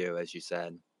number you do, as you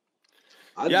said.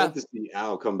 I'd like to see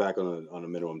Al come back on a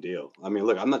minimum deal. I mean,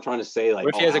 look, I'm not trying to say like.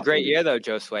 What if he has a great year though,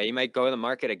 Josue? He might go to the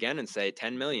market again and say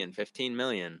 10 million, 15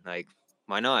 million. Like,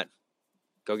 why not?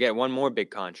 Go get one more big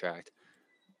contract.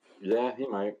 Yeah, he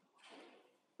might.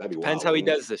 That'd be wild. Depends how he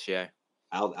does this year.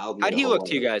 How'd he look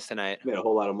to you guys tonight? Made a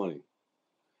whole lot of money.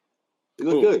 He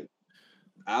looked good.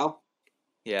 Al?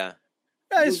 Yeah.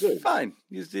 Yeah, he's fine.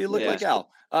 He looked like Al.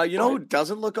 You know who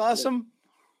doesn't look awesome?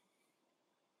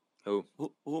 Who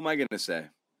am I going to say?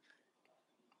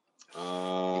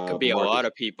 It could be a lot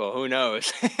of people. Who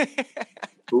knows?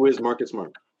 Who is Marcus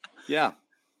Smart? Yeah.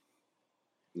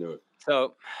 No.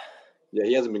 So, yeah,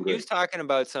 he hasn't been great. He's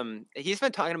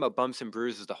been talking about bumps and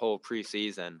bruises the whole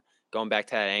preseason, going back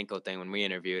to that ankle thing when we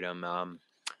interviewed him.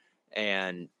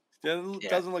 And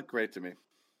doesn't look great to me.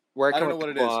 I don't know what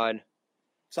it is.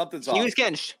 Something's off. He was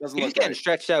getting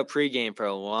stretched out pregame for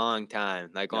a long time,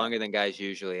 longer than guys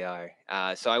usually are.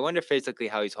 So I wonder physically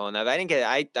how he's holding up.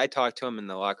 I talked to him in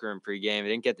the locker room pregame. I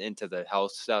didn't get into the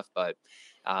health stuff, but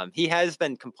he has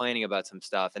been complaining about some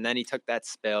stuff. And then he took that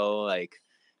spill.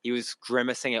 He was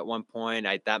grimacing at one point.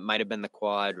 That might have been the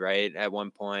quad, right? At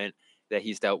one point that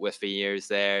he's dealt with for years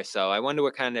there. So I wonder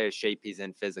what kind of shape he's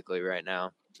in physically right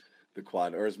now. The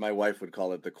quad, or as my wife would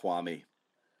call it, the Kwame.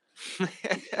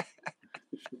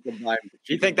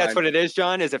 You think that's what it is,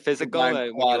 John? Is it physical?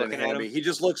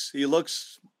 He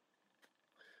looks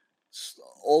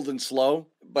old and slow,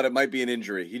 but it might be an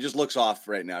injury. He just looks off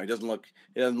right now. He doesn't look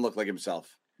like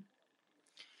himself.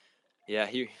 Yeah,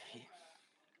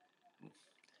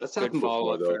 that's happened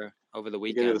before though. Over the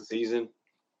weekend of the season.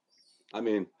 I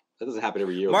mean, that doesn't happen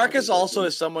every year. Marcus also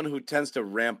is someone who tends to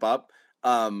ramp up.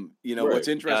 What's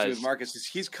interesting with Marcus is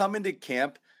he's come into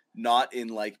camp not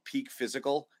in peak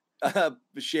physical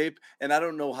shape, and I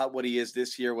don't know what he is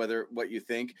this year. What you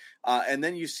think, and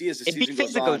then you see as the season goes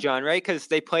physical, on, John, right? Because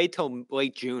they played till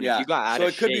late June. Yeah, if you got out so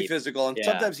of it could shape, be physical, and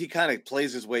sometimes he kind of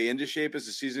plays his way into shape as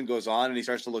the season goes on, and he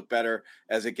starts to look better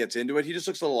as it gets into it. He just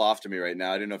looks a little off to me right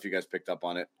now. I didn't know if you guys picked up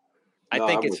on it. I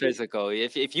think it's physical.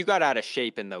 If you got out of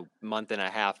shape in the month and a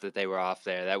half that they were off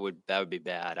there, that would be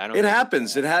bad. It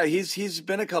happens. He's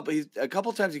been a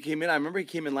couple times he came in. I remember he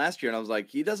came in last year, and I was like,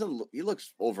 he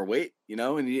looks overweight,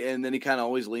 and then he kind of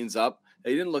always leans up.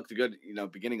 He didn't look good,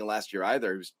 beginning of last year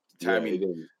either. He was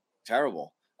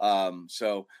terrible.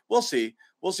 So we'll see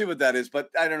what that is. But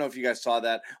I don't know if you guys saw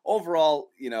that. Overall,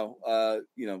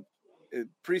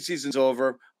 preseason's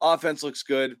over. Offense looks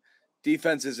good.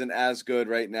 Defense isn't as good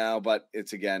right now, but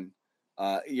it's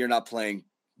you're not playing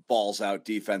balls out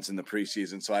defense in the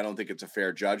preseason, so I don't think it's a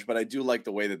fair judge. But I do like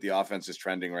the way that the offense is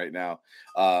trending right now.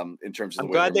 In terms of,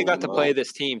 I'm glad they got to play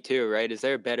this team too, right? Is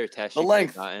there a better test the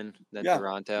length gotten than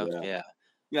Toronto?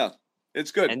 Yeah,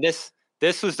 it's good. And this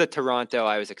was the Toronto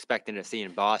I was expecting to see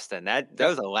in Boston. That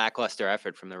was a lackluster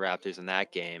effort from the Raptors in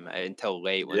that game until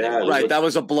late. That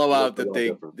was a blowout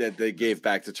that they gave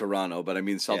back to Toronto. But I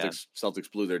mean,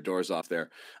 Celtics blew their doors off there.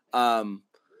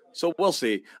 So we'll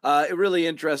see. Really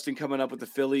interesting coming up with the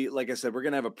Philly. Like I said, we're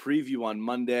gonna have a preview on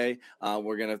Monday.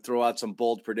 We're gonna throw out some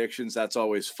bold predictions. That's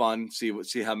always fun.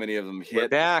 See how many of them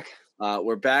hit.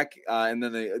 We're back, and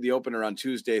then the opener on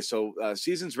Tuesday. So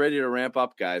season's ready to ramp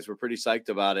up, guys. We're pretty psyched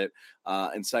about it,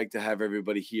 and psyched to have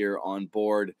everybody here on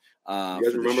board. You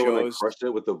guys remember when I crushed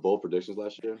it with the bold predictions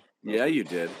last year? Yeah, you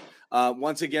did.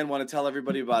 Once again, want to tell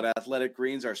everybody about Athletic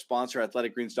Greens, our sponsor,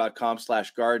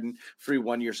 athleticgreens.com/garden. Free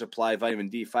 1-year supply of vitamin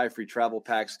D, 5 free travel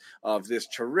packs of this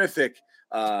terrific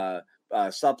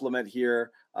supplement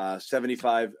here.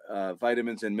 75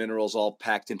 vitamins and minerals all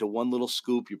packed into one little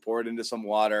scoop. You pour it into some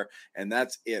water, and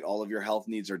that's it. All of your health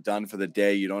needs are done for the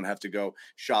day. You don't have to go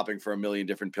shopping for a million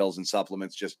different pills and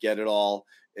supplements. Just get it all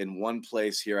in one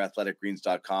place here,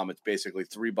 athleticgreens.com. It's basically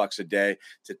 $3 a day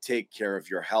to take care of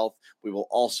your health. We will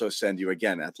also send you,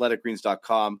 again,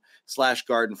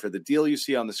 athleticgreens.com/garden for the deal you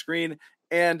see on the screen.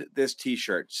 And this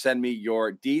T-shirt. Send me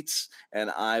your deets, and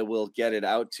I will get it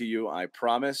out to you. I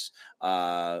promise.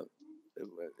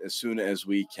 as soon as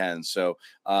we can. So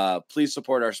please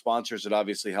support our sponsors. It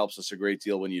obviously helps us a great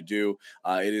deal when you do.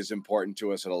 It is important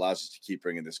to us. It allows us to keep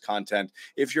bringing this content.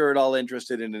 If you're at all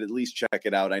interested in it, at least check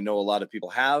it out. I know a lot of people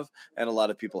have, and a lot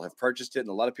of people have purchased it, and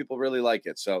a lot of people really like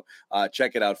it. So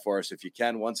check it out for us if you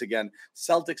can. Once again,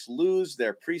 Celtics lose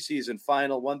their preseason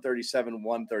final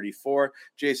 137-134.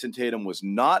 Jason Tatum was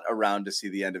not around to see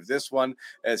the end of this one,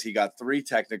 as he got 3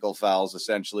 technical fouls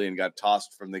essentially and got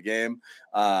tossed from the game.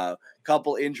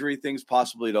 Couple injury things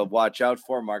possibly to watch out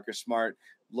for. Marcus Smart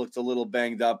looked a little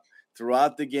banged up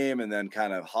throughout the game and then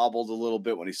kind of hobbled a little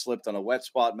bit when he slipped on a wet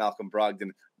spot. Malcolm Brogdon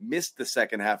missed the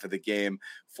second half of the game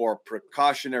for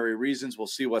precautionary reasons. We'll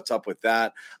see what's up with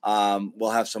that. We'll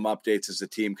have some updates as the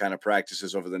team kind of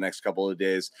practices over the next couple of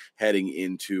days heading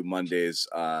into Monday's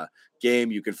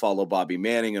game. You can follow Bobby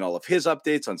Manning and all of his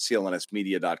updates on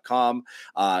clnsmedia.com.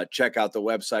 Check out the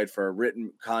website for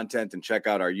written content and check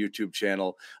out our YouTube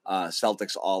channel,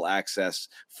 Celtics All Access,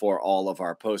 for all of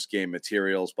our post-game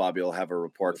materials. Bobby will have a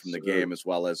report from the game as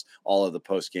well as all of the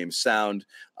post-game sound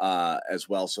as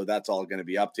well. So that's all going to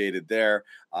be updated there.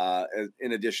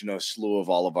 In addition to a slew of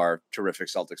all of our terrific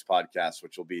Celtics podcasts,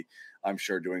 which will be, I'm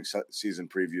sure, doing season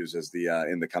previews as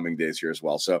in the coming days here as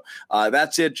well. So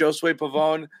that's it. Josue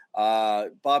Pavone,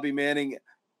 Bobby Manning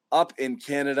up in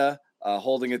Canada,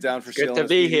 holding it down for Good CLNS to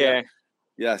be Media. here.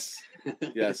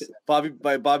 Yes.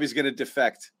 Bobby's going to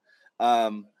defect.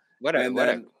 What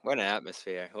an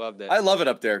atmosphere. Loved it. I love it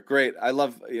up there. Great. I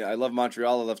love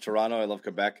Montreal. I love Toronto. I love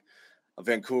Quebec.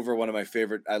 Vancouver, one of my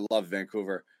favorite. I love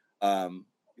Vancouver.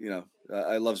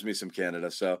 I loves me some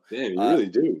Canada. So damn, you really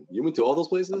do. You went to all those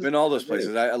places? I've been to all those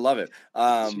places. I love it.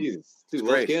 Jesus, dude,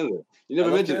 love Canada. You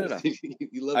never mentioned Canada.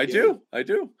 You love Canada. I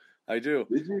do.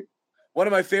 Did you? One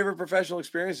of my favorite professional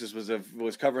experiences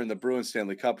was covering the Bruins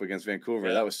Stanley Cup against Vancouver.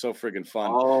 Yeah. That was so friggin'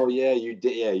 fun. Oh yeah, you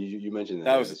did. Yeah, you mentioned that.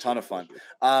 That was a ton of fun.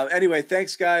 Anyway,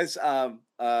 thanks guys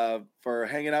for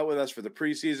hanging out with us for the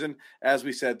preseason. As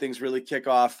we said, things really kick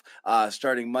off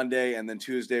starting Monday and then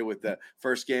Tuesday with the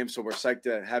first game. So we're psyched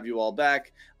to have you all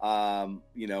back.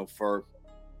 For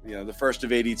the first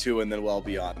of 82 and then well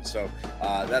beyond. So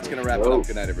that's gonna wrap it up.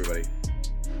 Good night, everybody.